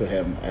went to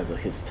him as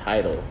his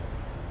title,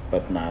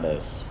 but not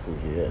as who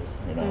he is.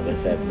 They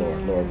said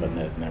Lord, Lord, but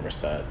they never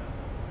said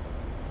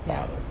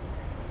Father.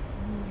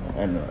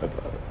 And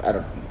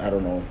I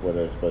don't know what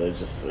it is, but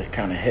it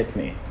kind of hit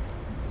me,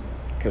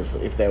 because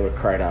if they would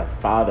cried out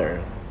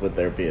Father, would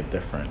there be a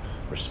different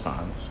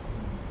response?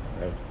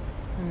 Right?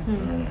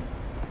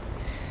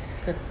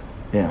 Good.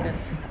 Yeah. Good.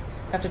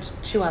 Have to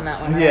chew on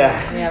that one.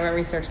 Yeah. We haven't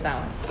researched that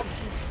one.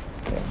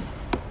 Yeah.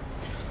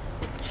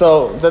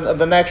 So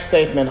the next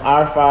statement,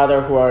 our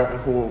Father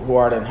who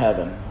art in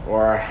heaven,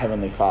 or our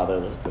Heavenly Father.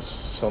 There's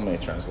so many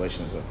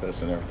translations of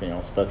this and everything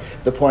else, but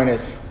the point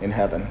is in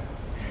heaven.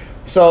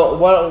 So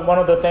one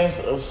of the things,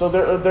 so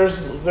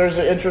there's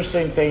an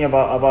interesting thing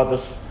about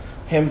this,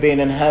 him being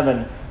in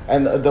heaven,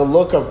 and the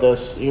look of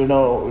this.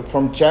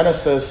 From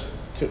Genesis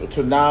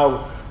to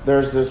now,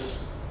 there's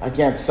this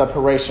again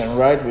separation,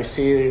 right? We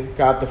see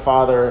God the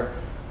Father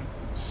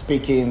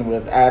speaking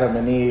with Adam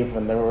and Eve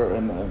when they were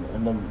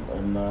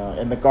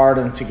in the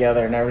garden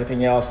together and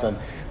everything else, and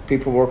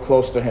people were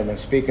close to him and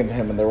speaking to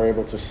him, and they were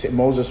able to see.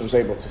 Moses was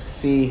able to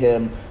see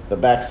him, the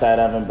backside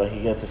of him, but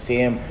he got to see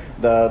him.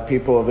 The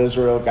people of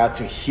Israel got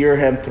to hear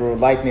him through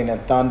lightning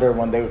and thunder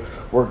when they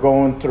were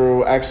going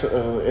through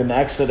in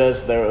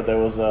Exodus. There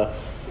was a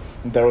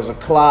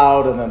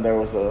cloud, and then there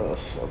was a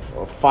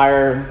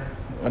fire.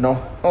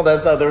 All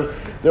that stuff.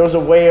 There was a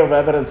way of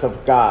evidence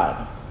of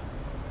God.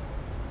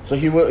 So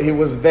he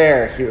was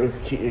there.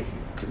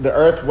 The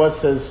earth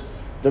was his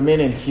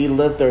dominion. He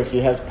lived there. He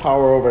has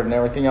power over it and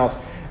everything else.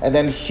 And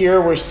then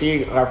here we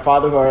see our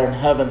Father who are in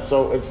heaven.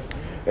 So it's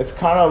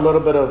kind of a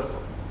little bit of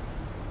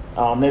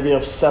maybe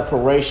of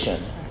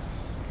separation.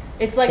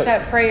 It's like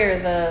that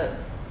prayer,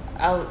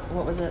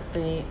 what was it?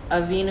 The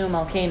Avinu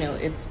Malkeinu.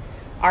 It's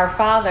our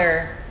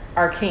Father,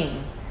 our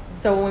King.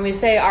 So when we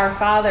say our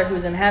Father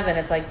who's in heaven,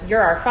 it's like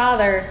you're our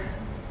Father,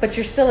 but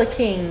you're still a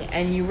king,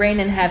 and you reign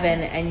in heaven,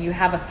 and you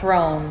have a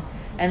throne,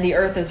 and the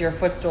earth is your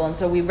footstool. And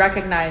so we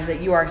recognize that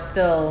you are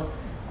still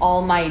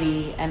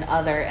almighty and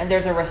other, and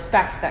there's a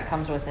respect that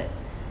comes with it,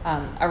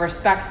 a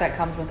respect that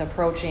comes with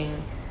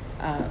approaching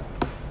God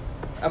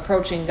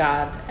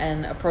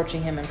and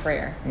approaching him in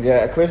prayer.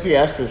 Yeah,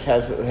 Ecclesiastes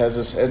has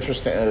this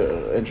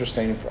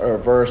interesting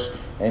verse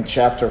in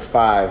chapter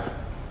 5,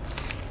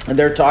 and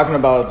they're talking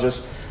about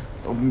just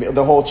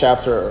the whole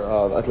chapter,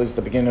 at least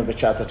the beginning of the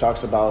chapter,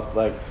 talks about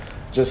like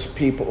just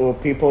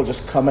people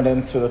just coming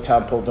into the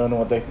temple doing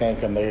what they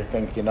think, and they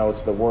think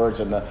it's the words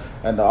and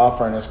the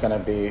offering is going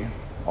to be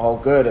all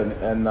good,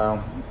 and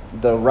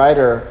the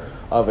writer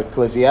of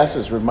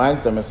Ecclesiastes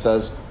reminds them. It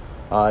says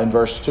in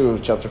verse 2,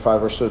 chapter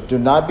 5, verse 2, "Do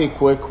not be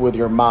quick with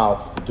your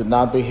mouth, do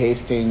not be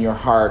hasty in your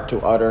heart to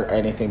utter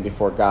anything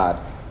before God.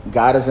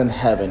 God is in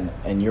heaven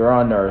and you're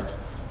on earth,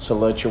 so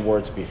let your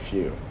words be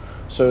few."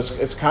 So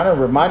it's kind of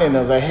reminding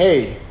us like,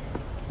 hey,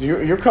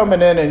 you're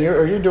coming in and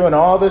you're doing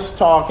all this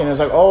talk, and it's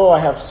like, oh, I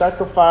have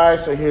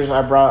sacrifice, and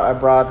I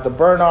brought the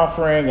burnt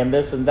offering and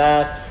this and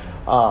that,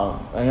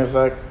 and it's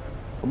like,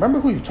 remember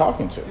who you're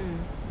talking to.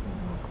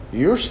 Mm-hmm.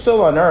 You're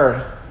still on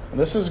earth, and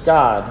this is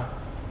God.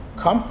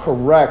 Come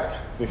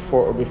correct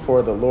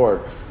before the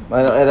Lord.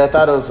 And I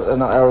thought it was,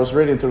 and I was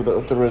reading through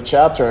the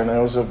chapter, and it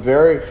was a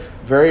very,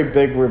 very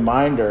big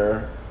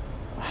reminder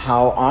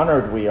how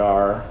honored we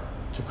are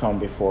to come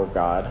before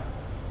God,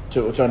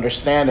 to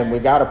understand him. We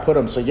got to put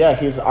him. So yeah,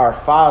 he's our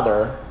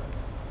Father,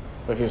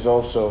 but he's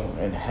also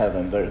in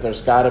heaven.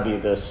 There's got to be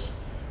this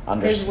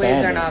understanding. His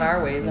ways are not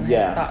our ways, and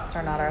his thoughts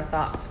are not our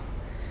thoughts.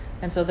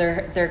 And so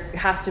there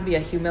has to be a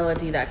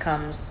humility that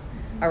comes,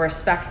 a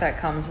respect that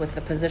comes with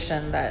the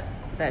position that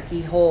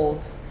he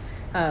holds.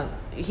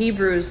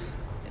 Hebrews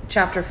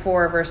chapter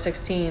 4, verse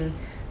 16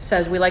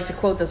 says, we like to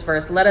quote this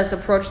verse, "Let us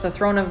approach the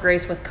throne of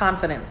grace with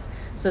confidence,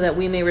 so that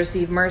we may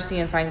receive mercy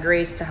and find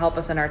grace to help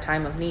us in our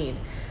time of need."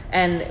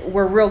 And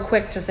we're real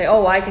quick to say,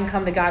 oh, I can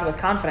come to God with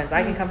confidence.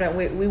 I can come to,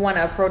 we want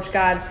to approach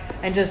God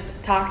and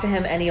just talk to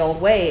him any old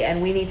way.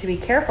 And we need to be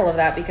careful of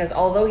that, because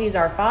although he's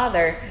our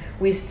Father,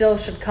 we still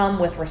should come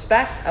with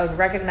respect of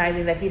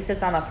recognizing that he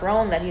sits on a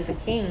throne, that he's a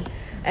king.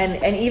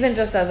 And even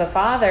just as a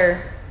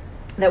father,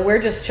 that we're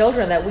just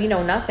children, that we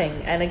know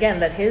nothing. And again,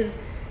 that his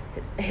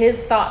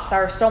thoughts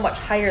are so much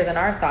higher than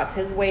our thoughts.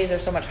 His ways are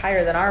so much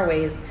higher than our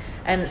ways.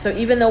 And so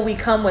even though we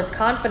come with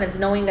confidence,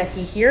 knowing that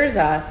he hears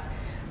us,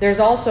 there's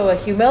also a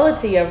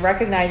humility of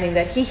recognizing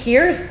that he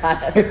hears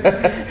us.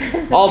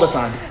 All the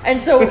time.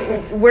 And so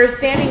we're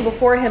standing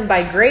before him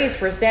by grace.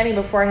 We're standing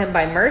before him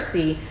by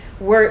mercy.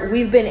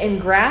 We've been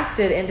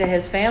engrafted into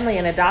his family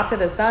and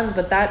adopted as sons,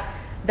 but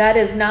that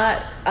is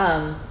not...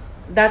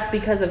 that's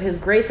because of his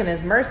grace and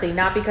his mercy,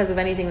 not because of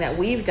anything that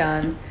we've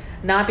done,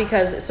 not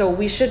because, so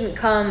we shouldn't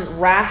come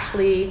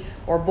rashly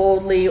or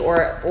boldly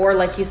or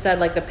like he said,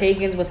 like the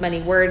pagans with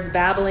many words,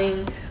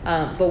 babbling,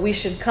 but we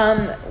should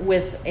come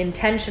with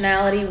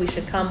intentionality, we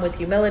should come with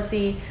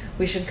humility,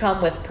 we should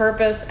come with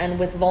purpose and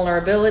with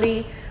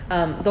vulnerability.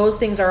 Those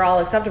things are all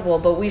acceptable,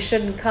 but we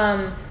shouldn't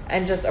come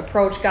and just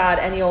approach God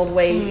any old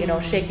way,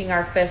 shaking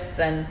our fists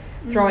and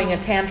throwing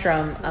a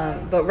tantrum,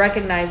 but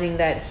recognizing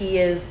that he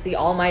is the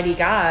almighty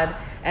God,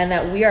 and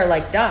that we are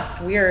like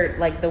dust. We are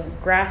like the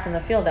grass in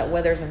the field that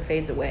withers and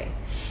fades away.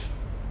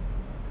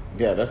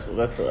 Yeah, that's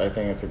I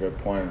think it's a good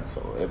point.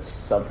 So it's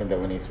something that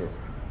we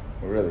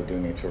really do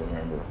need to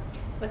remember.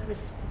 With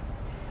respect.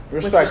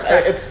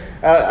 Respect. It's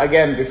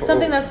again before,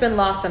 something that's been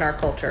lost in our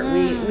culture.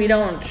 We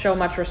don't show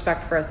much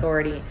respect for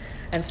authority,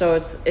 and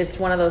so it's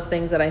one of those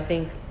things that I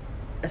think,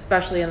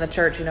 especially in the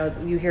church,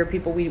 you hear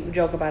people, we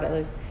joke about it,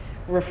 like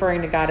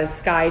referring to God as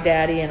Sky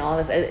Daddy and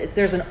all this.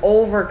 There's an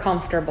over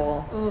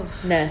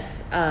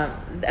comfortableness,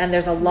 and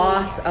there's a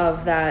loss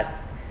of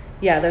that.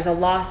 Yeah, there's a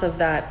loss of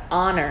that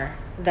honor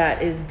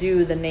that is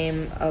due the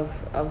name of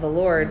the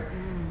Lord.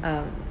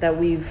 that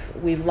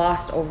we've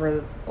lost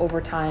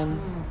over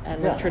time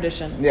and with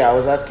tradition. Yeah, I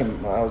was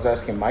asking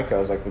Micah. I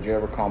was like, "Would you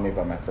ever call me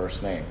by my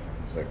first name?"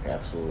 He's like,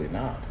 "Absolutely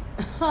not."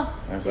 And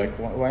I was like,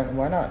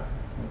 "Why not?"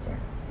 I was like,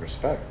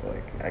 "Respect.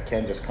 Like, I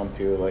can't just come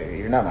to you like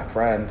you're not my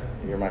friend.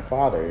 You're my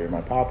father. You're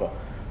my papa.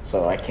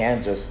 So I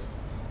can't just."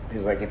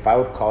 He's like, "If I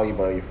would call you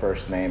by your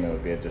first name, it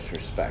would be a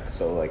disrespect.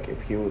 So like,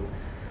 if he would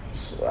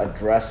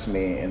address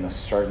me in a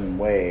certain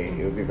way,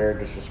 it would be very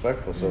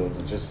disrespectful. So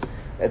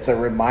it's a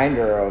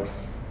reminder of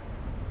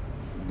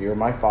you're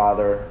my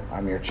father,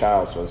 I'm your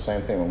child. So the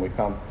same thing when we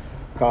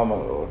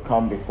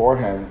come before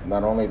him,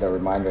 not only the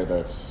reminder that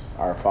it's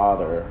our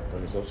father,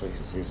 but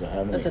he's a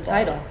heavenly It's a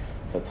father. title.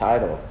 It's a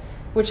title.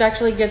 Which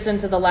actually gets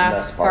into the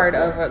last part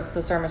of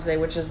the sermon today,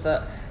 which is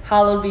the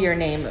hallowed be your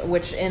name,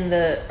 which in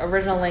the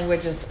original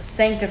language is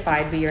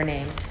sanctified be your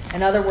name.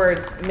 In other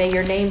words, may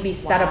your name be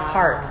set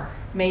apart.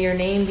 May your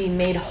name be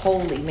made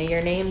holy. May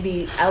your name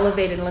be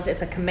elevated and lifted.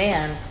 It's a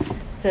command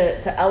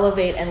to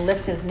elevate and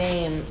lift his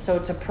name. So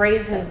to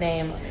praise his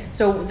name.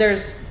 So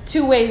there's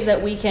two ways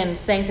that we can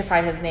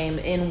sanctify his name,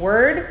 in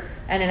word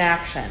and in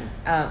action.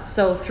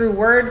 So through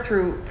word,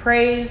 through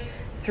praise,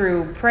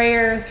 through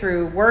prayer,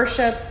 through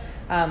worship,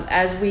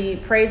 as we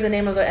praise the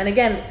name of the... And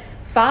again,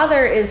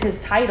 Father is his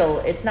title.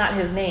 It's not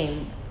his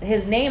name.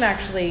 His name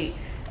actually,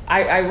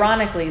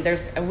 ironically,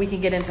 we can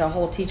get into a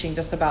whole teaching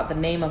just about the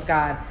name of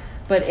God.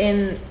 But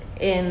in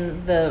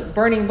the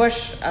burning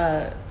bush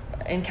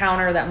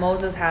encounter that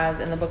Moses has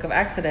in the book of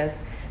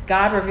Exodus,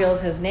 God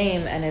reveals his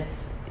name, and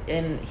it's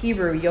in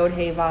Hebrew,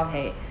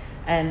 Yod-Heh-Vav-Heh.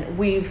 And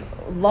we've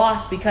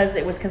lost, because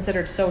it was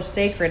considered so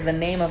sacred, the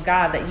name of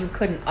God, that you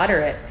couldn't utter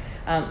it.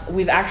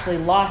 We've actually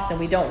lost, and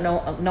we don't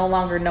no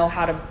longer know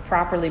how to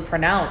properly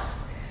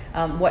pronounce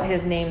what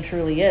his name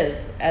truly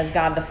is as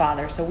God the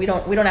Father. So we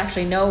don't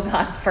actually know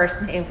God's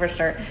first name for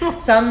sure.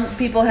 Some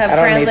people have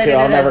translated it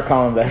I'll never as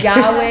call him that.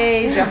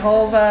 Yahweh,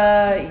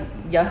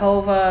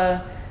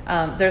 Jehovah.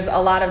 There's a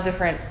lot of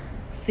different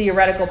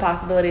theoretical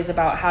possibilities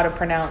about how to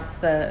pronounce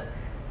those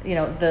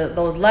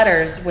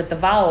letters with the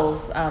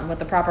vowels, with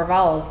the proper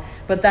vowels,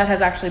 but that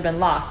has actually been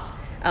lost.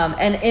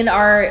 And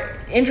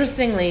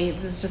interestingly,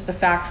 this is just a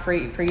fact for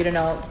you to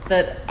know,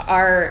 that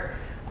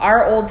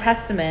our Old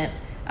Testament,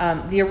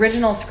 the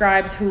original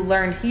scribes who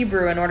learned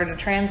Hebrew in order to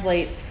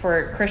translate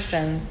for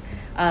Christians,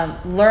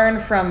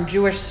 learned from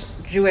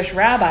Jewish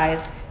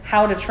rabbis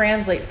how to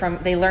translate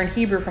they learned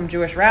Hebrew from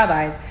Jewish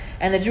rabbis.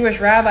 And the Jewish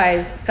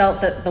rabbis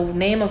felt that the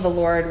name of the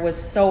Lord was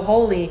so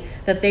holy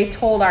that they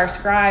told our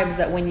scribes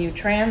that when you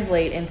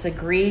translate into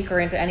Greek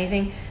or into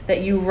anything,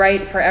 that you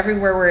write for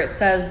everywhere where it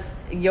says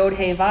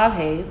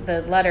Yod-Heh-Vav-Heh,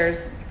 the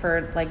letters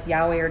for like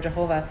Yahweh or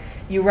Jehovah,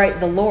 you write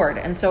the Lord.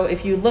 And so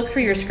if you look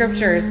through your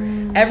scriptures,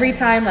 every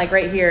time, like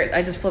right here,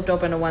 I just flipped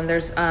open to one,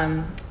 there's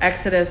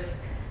Exodus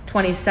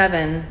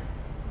 27.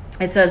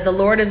 It says, the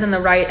Lord is in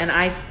the right and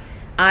I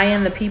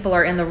and the people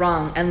are in the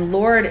wrong. And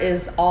Lord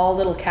is all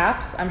little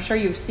caps. I'm sure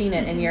you've seen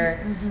it in your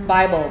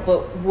Bible,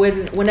 but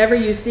whenever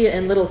you see it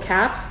in little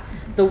caps,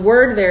 the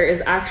word there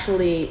is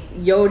actually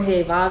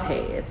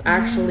Yod-Heh-Vav-Heh. It's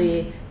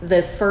actually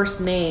the first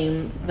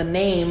name, the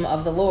name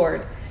of the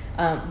Lord.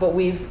 But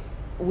we've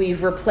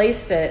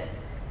replaced it.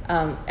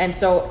 And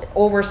so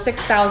over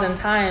 6,000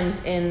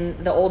 times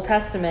in the Old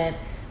Testament,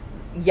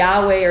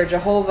 Yahweh or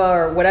Jehovah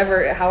or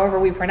whatever, however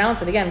we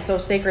pronounce it, again, so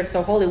sacred,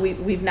 so holy,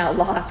 we've now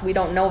lost. We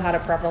don't know how to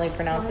properly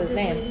pronounce his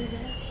name.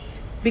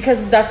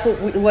 Because that's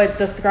what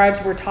the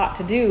scribes were taught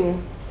to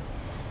do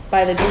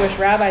by the Jewish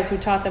rabbis who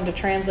taught them to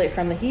translate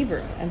from the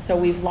Hebrew. And so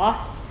we've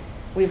lost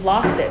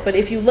it. But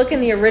if you look in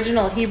the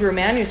original Hebrew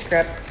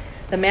manuscripts,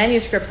 the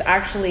manuscripts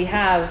actually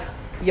have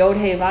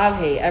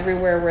Yod-Heh-Vav-Heh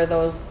everywhere where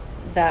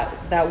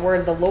that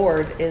word, the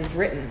Lord, is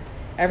written.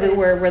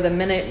 Everywhere where the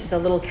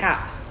little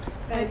caps.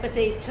 Right, but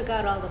they took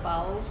out all the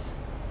vowels?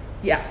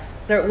 Yes.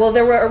 There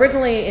were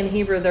originally in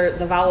Hebrew,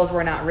 the vowels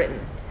were not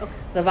written. Okay.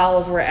 The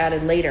vowels were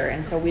added later,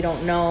 and so we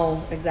don't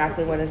know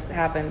exactly what has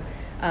happened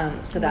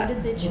to that. Why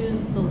did they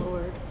choose the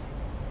Lord?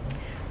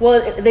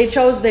 Well, they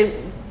chose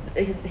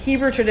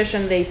Hebrew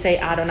tradition. They say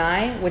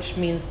Adonai, which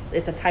means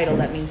it's a title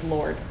that means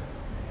Lord.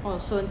 Oh,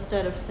 so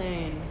instead of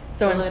saying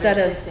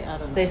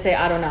they say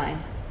Adonai.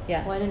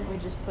 Yeah. Why didn't we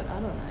just put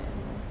Adonai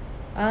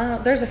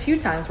in there's a few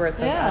times where it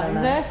says there? Adonai.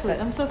 Exactly.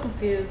 But I'm so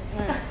confused.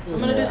 All right. I'm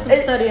going to do some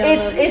study on it.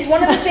 It's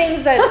one of the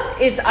things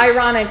that it's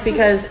ironic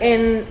because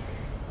in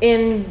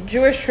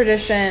Jewish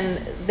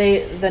tradition,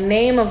 the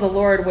name of the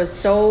Lord was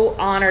so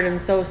honored and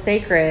so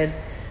sacred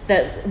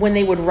that when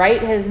they would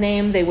write his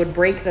name, they would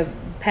break the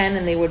pen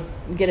and they would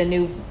get a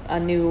new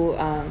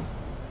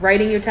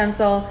writing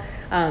utensil.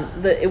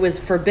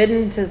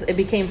 It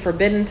became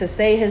forbidden to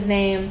say his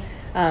name.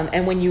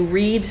 And when you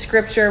read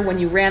scripture, when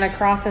you ran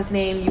across his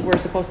name, you were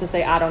supposed to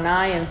say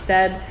Adonai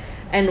instead.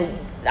 And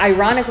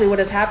ironically, what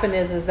has happened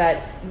is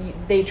that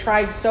they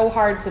tried so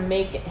hard to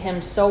make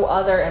him so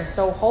other and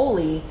so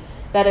holy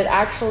that it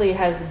actually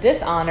has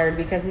dishonored,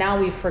 because now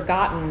we've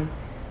forgotten.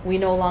 We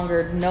no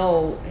longer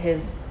know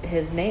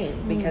his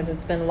name because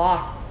it's been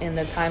lost in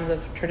the times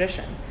of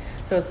tradition.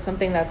 So it's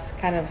something that's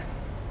kind of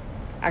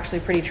actually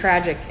pretty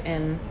tragic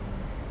in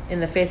in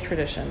the faith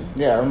tradition.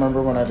 Yeah, I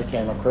remember when I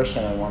became a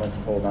Christian, I wanted to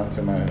hold on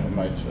to my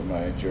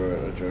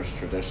Jewish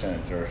tradition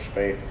and Jewish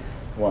faith.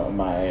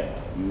 My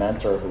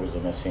mentor, who was a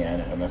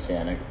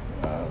messianic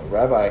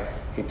rabbi,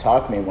 he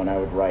taught me when I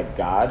would write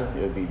God,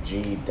 it would be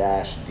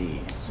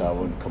G-D, so I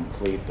would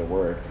complete the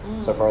word.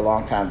 So for a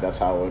long time, that's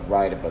how I would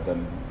write it, but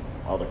then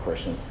all the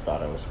Christians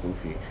thought I was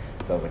goofy.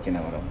 So I was like, you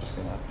know what, I'm just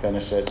going to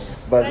finish it.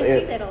 But I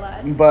see that a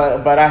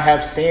lot. But I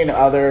have seen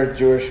other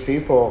Jewish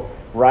people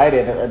write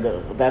it,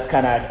 and that's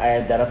kind of, I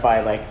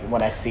identify, like,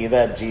 when I see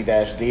that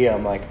G-D,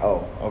 I'm like,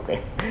 oh,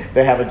 okay.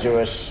 They have a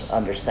Jewish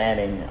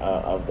understanding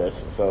of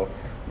this. So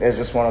it's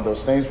just one of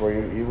those things where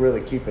you really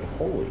keep it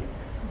holy.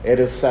 It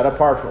is set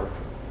apart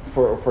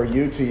for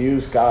you to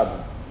use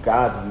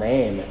God's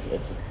name.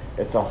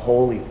 It's a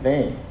holy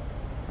thing.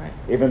 Right.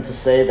 Even to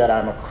say that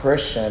I'm a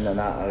Christian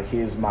and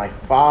He's my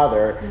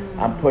Father,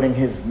 I'm putting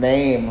His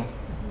name,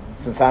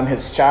 since I'm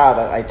His child,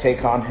 I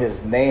take on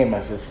His name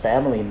as His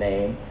family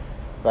name.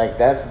 Like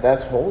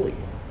that's holy.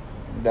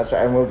 That's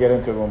right, and we'll get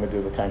into it when we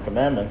do the Ten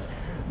Commandments.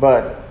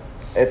 But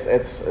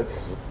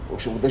this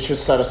should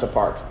set us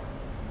apart.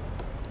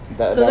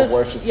 That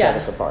word should set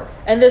us apart.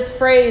 And this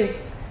phrase,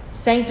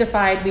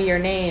 "Sanctified be your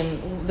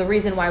name," the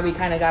reason why we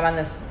kind of got on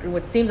this,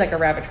 what seems like a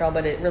rabbit trail,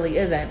 but it really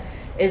isn't,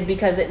 is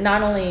because it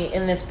not only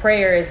in this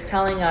prayer is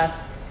telling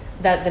us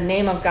that the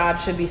name of God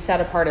should be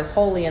set apart as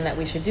holy and that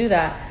we should do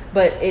that,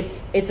 but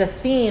it's a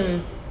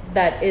theme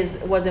that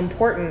was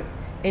important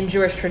in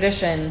Jewish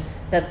tradition,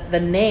 that the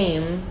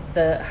name,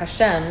 the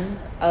Hashem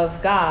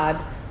of God,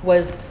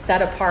 was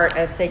set apart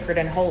as sacred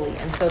and holy.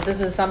 And so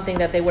this is something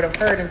that they would have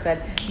heard and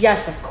said,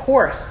 yes, of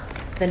course,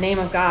 the name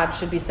of God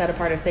should be set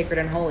apart as sacred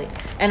and holy.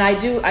 And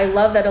I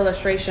love that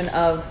illustration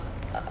of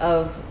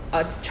a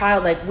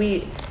child. Like,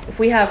 if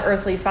we have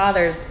earthly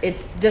fathers,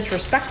 it's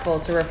disrespectful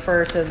to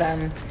refer to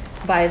them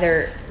by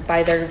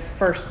their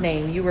first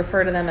name. You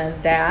refer to them as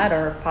dad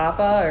or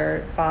papa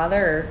or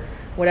father or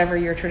whatever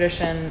your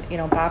tradition,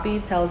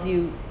 papi tells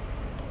you,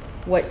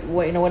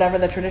 whatever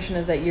the tradition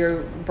is that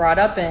you're brought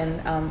up in,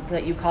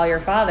 that you call your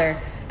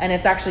father. And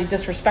it's actually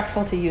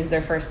disrespectful to use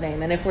their first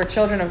name. And if we're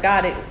children of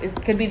God,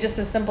 it could be just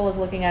as simple as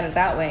looking at it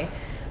that way.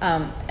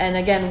 And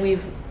again,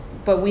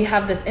 we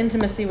have this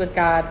intimacy with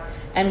God,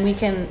 and we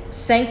can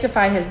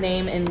sanctify His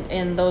name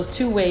in those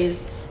two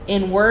ways,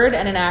 in word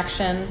and in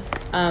action.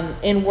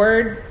 In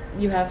word,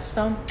 you have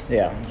some?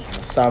 Yeah,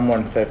 Psalm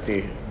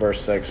 150, verse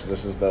 6.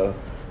 This is the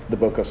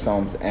book of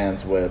Psalms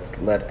ends with,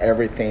 "Let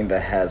everything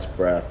that has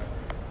breath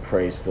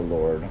praise the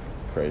Lord."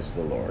 Praise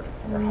the Lord,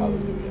 or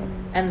hallelujah.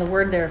 And the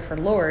word there for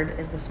Lord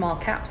is the small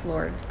caps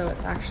Lord. So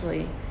it's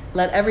actually,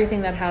 let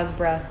everything that has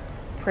breath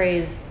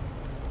praise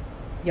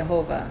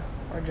Jehovah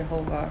or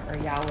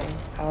Yahweh,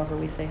 however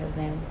we say His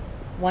name.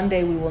 One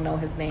day we will know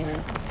His name,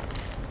 and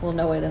we'll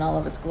know it in all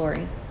of its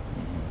glory.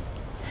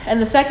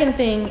 And the second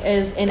thing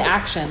is in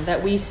action,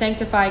 that we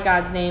sanctify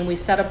God's name, we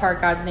set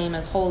apart God's name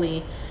as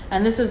holy.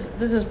 And this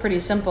is pretty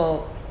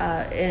simple.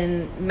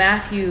 In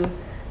Matthew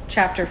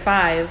chapter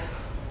 5,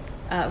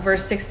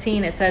 verse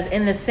 16, it says,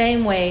 "In the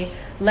same way,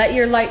 let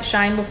your light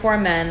shine before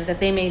men, that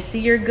they may see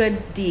your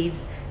good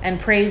deeds and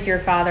praise your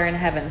Father in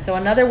heaven." So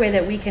another way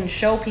that we can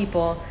show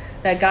people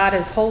that God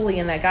is holy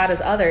and that God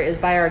is other is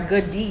by our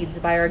good deeds,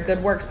 by our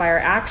good works, by our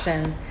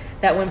actions.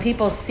 That when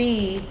people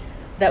see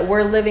that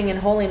we're living in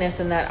holiness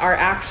and that our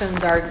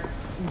actions are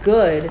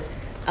good,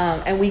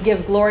 and we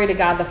give glory to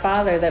God the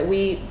Father, that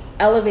we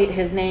elevate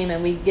His name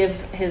and we give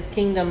His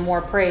kingdom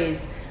more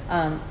praise,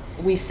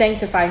 we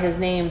sanctify His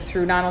name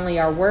through not only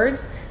our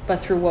words,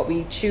 but through what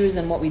we choose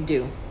and what we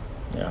do.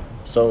 Yeah.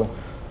 So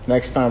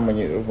next time when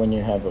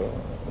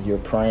you're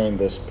praying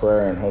this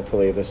prayer, and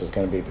hopefully this is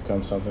going to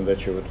become something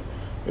that it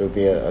would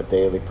be a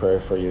daily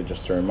prayer for you,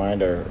 just a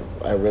reminder.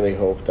 I really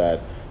hope that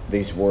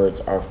these words,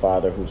 "Our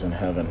Father who's in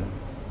heaven,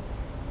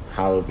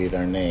 hallowed be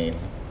thy name,"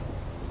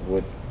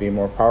 would be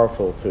more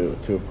powerful to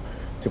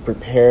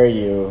prepare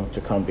you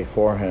to come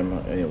before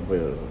Him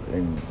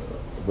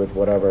with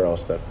whatever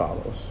else that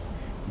follows.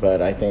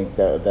 But I think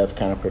that's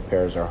kind of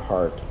prepares our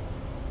heart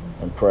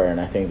in prayer, and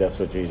I think that's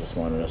what Jesus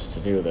wanted us to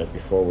do, that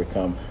before we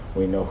come,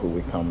 we know who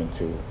we come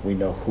into. We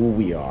know who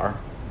we are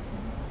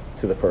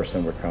to the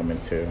person we're coming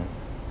to,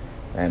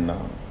 and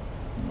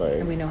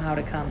we know how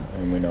to come.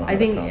 And we know how to come. I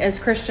think as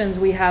Christians,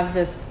 we have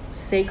this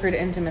sacred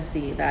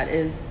intimacy that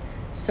is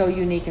so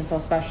unique and so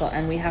special,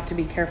 and we have to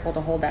be careful to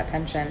hold that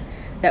tension,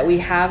 that we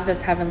have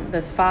this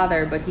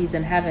Father, but He's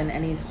in heaven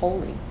and He's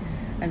holy.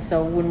 And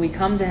so when we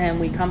come to Him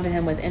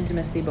with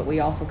intimacy, but we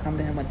also come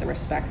to Him with the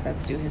respect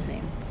that's due His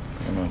name.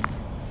 Amen.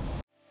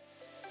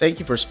 Thank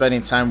you for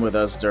spending time with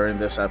us during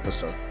this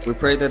episode. We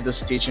pray that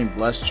this teaching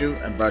blessed you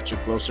and brought you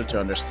closer to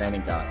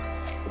understanding God.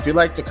 If you'd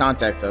like to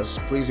contact us,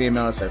 please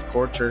email us at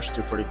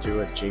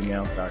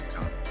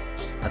corechurch242@gmail.com.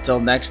 Until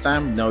next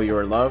time, know you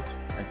are loved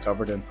and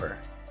covered in prayer.